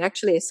doing. And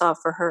actually, I saw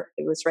for her,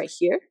 it was right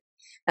here.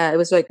 It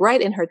was like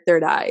right in her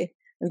third eye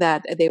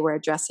that they were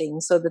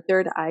addressing. So the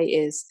third eye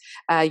is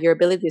your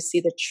ability to see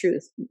the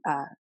truth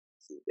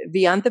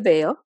beyond the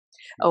veil,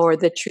 or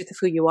the truth of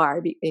who you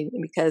are,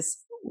 because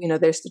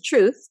there's the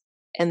truth,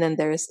 and then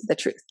there's the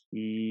truth,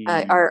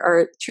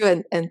 our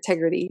true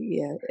integrity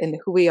in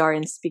who we are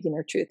and speaking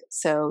our truth.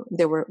 So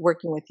they were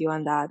working with you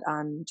on that,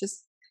 on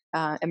just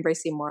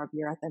embracing more of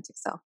your authentic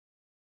self.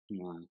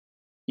 Wow.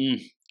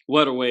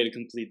 What a way to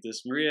complete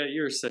this. Maria,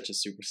 you're such a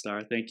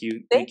superstar. Thank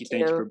you. Thank you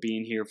for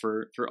being here,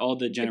 for all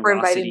the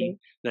generosity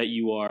that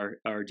you are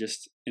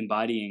just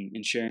embodying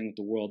and sharing with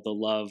the world. The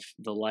love,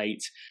 the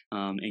light,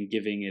 and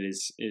giving it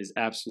is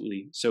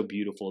absolutely so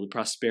beautiful. The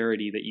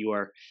prosperity that you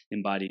are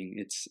embodying.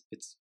 It's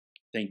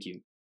thank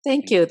you.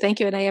 Thank you.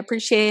 And I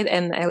appreciate it.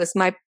 And it was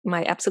my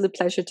absolute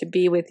pleasure to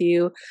be with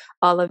you,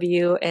 all of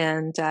you,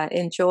 and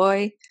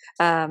enjoy.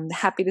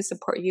 Happy to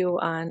support you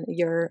on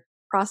your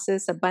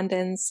process,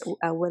 abundance,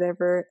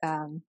 whatever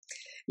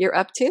you're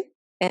up to.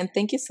 And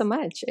thank you so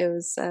much. It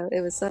was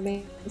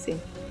amazing.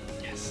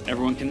 Yes,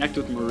 everyone connect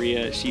with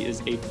Maria. She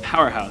is a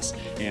powerhouse.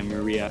 And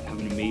Maria, have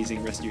an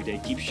amazing rest of your day.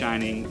 Keep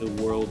shining. The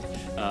world,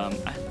 I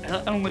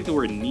don't like the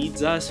word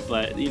needs us,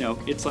 but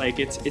it's like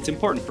it's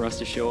important for us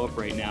to show up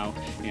right now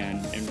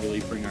and really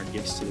bring our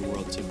gifts to the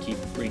world. So keep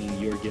bringing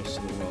your gifts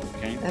to the world.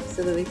 Okay?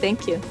 Absolutely.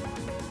 Thank you.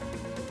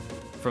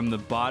 From the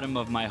bottom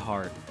of my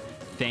heart,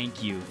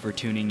 thank you for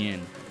tuning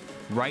in.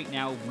 Right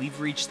now, we've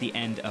reached the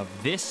end of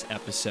this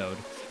episode,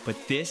 but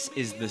this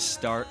is the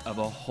start of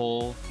a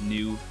whole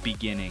new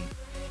beginning.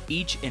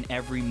 Each and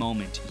every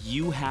moment,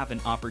 you have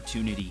an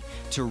opportunity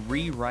to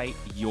rewrite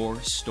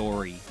your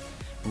story.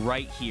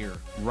 Right here,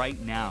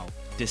 right now,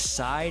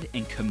 decide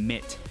and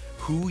commit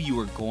who you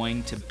are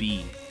going to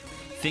be.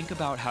 Think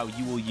about how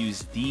you will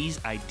use these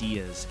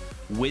ideas,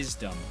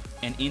 wisdom,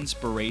 and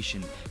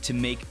inspiration to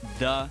make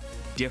the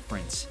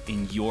difference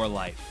in your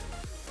life.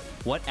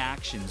 What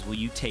actions will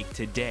you take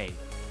today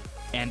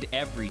and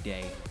every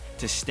day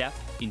to step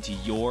into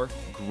your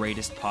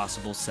greatest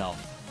possible self?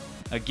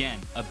 Again,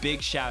 a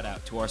big shout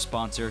out to our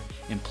sponsor,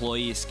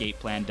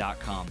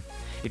 EmployeeEscapePlan.com.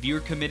 If you're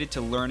committed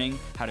to learning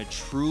how to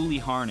truly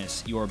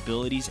harness your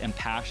abilities and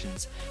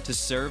passions to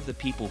serve the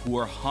people who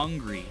are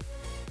hungry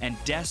and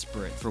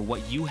desperate for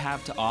what you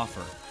have to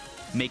offer,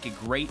 make a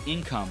great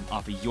income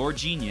off of your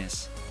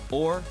genius,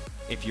 or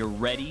if you're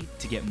ready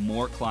to get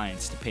more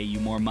clients to pay you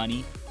more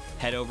money,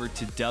 head over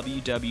to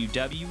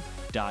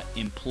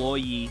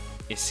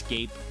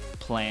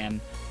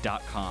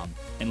www.employeeescapeplan.com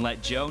and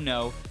let Joe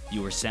know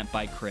you were sent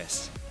by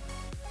Chris.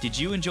 Did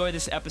you enjoy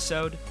this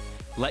episode?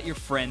 Let your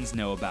friends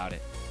know about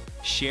it.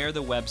 Share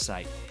the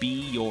website,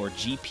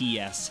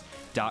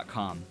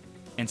 beyourgps.com,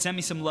 and send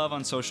me some love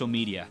on social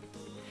media.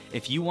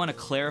 If you want to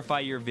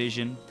clarify your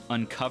vision,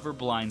 uncover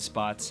blind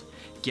spots,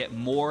 get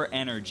more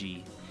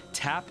energy,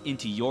 tap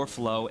into your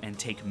flow, and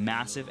take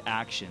massive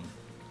action,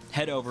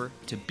 head over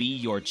to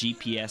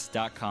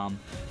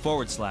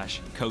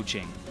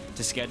beyourgps.com/coaching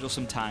to schedule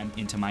some time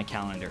into my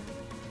calendar.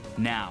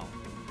 Now,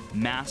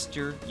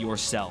 master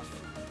yourself,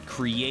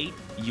 create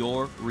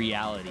your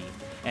reality,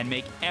 and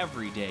make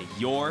every day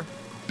your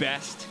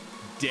best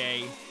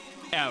day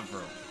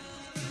ever.